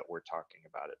ways that we're talking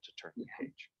about it to turn the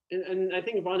page. And I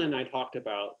think Ron and I talked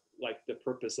about like the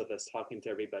purpose of us talking to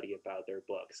everybody about their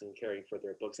books and caring for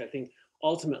their books. I think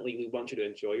ultimately we want you to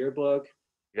enjoy your book.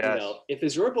 Yes. You know, if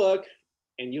it's your book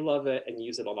and you love it and you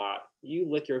use it a lot, you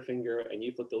lick your finger and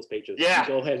you flip those pages. Yeah. You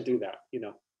go ahead and do that. You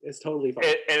know, it's totally fine.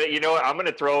 And you know what? I'm going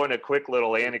to throw in a quick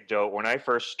little anecdote. When I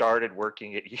first started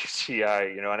working at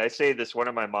UCI, you know, and I say this, one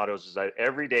of my mottos is that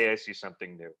every day I see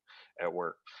something new at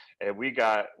work. And we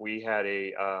had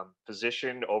a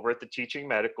physician over at the teaching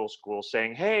medical school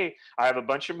saying, "Hey, I have a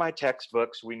bunch of my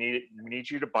textbooks. We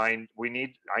need you to bind.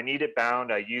 I need it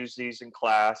bound. I use these in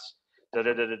class." Da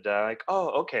da da da da. Like, oh,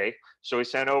 okay. So we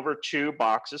sent over 2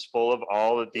 boxes full of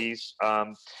all of these,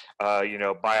 you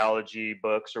know, biology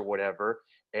books or whatever.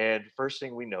 And first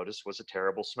thing we noticed was a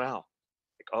terrible smell.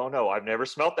 Like, oh no, I've never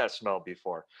smelled that smell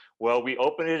before. Well, we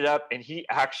opened it up, and he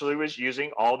actually was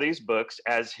using all these books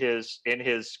as in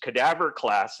his cadaver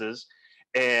classes,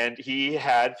 and he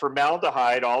had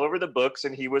formaldehyde all over the books,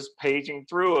 and he was paging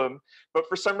through them. But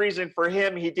for some reason, for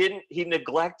him, he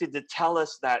neglected to tell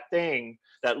us that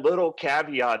little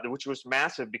caveat, which was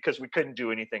massive because we couldn't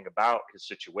do anything about his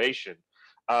situation.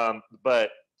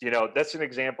 But you know, that's an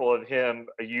example of him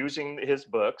using his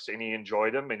books, and he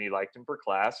enjoyed them, and he liked them for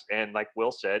class. And like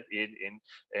Will said,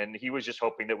 and he was just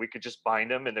hoping that we could just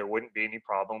bind them, and there wouldn't be any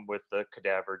problem with the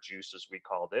cadaver juice, as we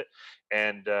called it.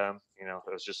 And you know,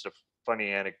 it was just a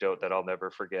funny anecdote that I'll never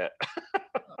forget.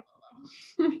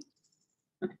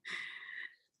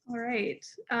 All right.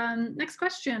 Next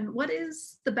question. What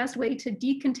is the best way to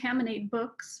decontaminate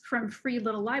books from free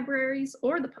little libraries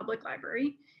or the public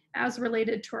library as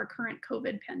related to our current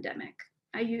COVID pandemic?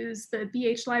 I use the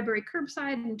BH Library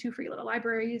curbside and 2 free little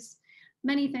libraries.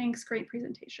 Many thanks. Great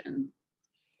presentation.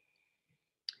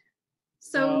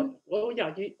 So, well,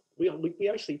 yeah, we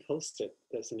actually posted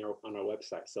this on our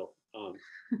website. So,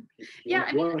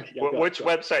 yeah. Which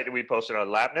website did we post it on?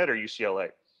 LAPNet or UCLA?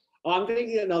 Oh, I'm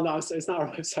thinking, no, it's not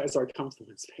our website, it's our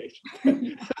Confluence page.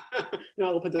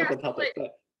 No, I'll put that up in public.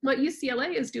 But what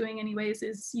UCLA is doing anyways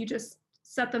is you just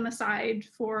set them aside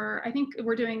for, I think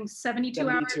we're doing 72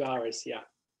 hours. 72 hours, yeah.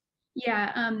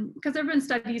 Yeah, because there have been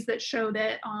studies that show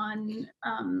that on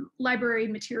library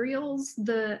materials,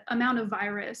 the amount of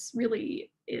virus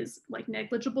really is like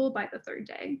negligible by the 3rd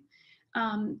day.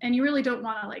 And you really don't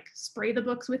want to like spray the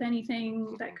books with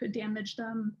anything that could damage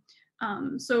them.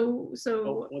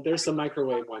 Well, there's some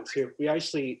microwave ones here. We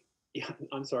actually, yeah,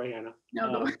 I'm sorry, Hannah.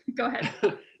 No, go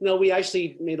ahead. No, we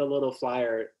actually made a little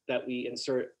flyer that we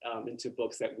insert into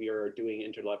books that we are doing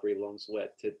interlibrary loans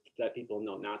with to let people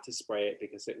know not to spray it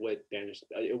because it would damage.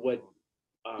 It'll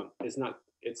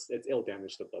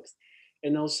damage the books,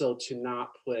 and also to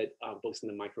not put books in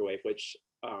the microwave, which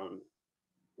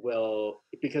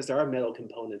because there are metal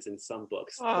components in some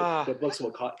books, the books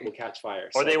will catch fire.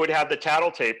 Or they would have the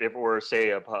tattle tape if it were,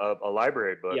 say, a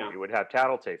library book. Yeah. You would have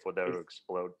tattle tape that would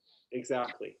explode.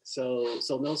 Exactly. So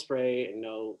no spray and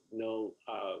no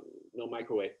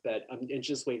microwave, but and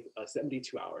just wait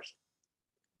 72 hours.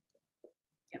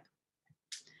 Yep.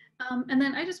 And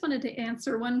then I just wanted to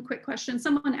answer one quick question.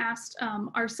 Someone asked,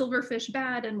 are silverfish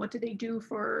bad, and what do they do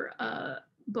for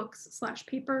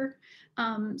books/paper?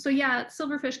 So yeah,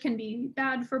 silverfish can be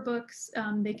bad for books.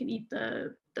 They can eat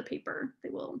the paper. They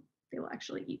will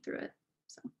actually eat through it.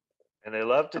 So. And they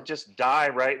love to just die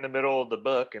right in the middle of the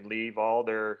book and leave all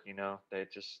their, you know,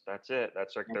 that's it.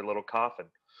 That's like their little coffin.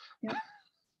 Yep.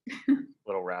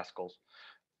 Little rascals.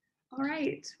 All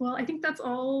right. Well, I think that's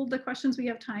all the questions we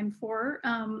have time for.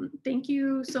 Thank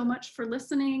you so much for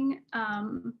listening.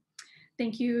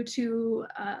 Thank you to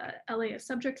LAS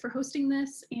Subject for hosting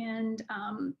this. And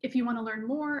if you want to learn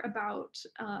more about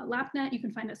LAPNet, you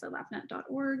can find us at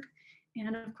lapnet.org.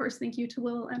 And of course, thank you to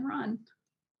Will and Ron.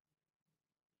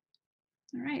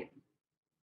 All right.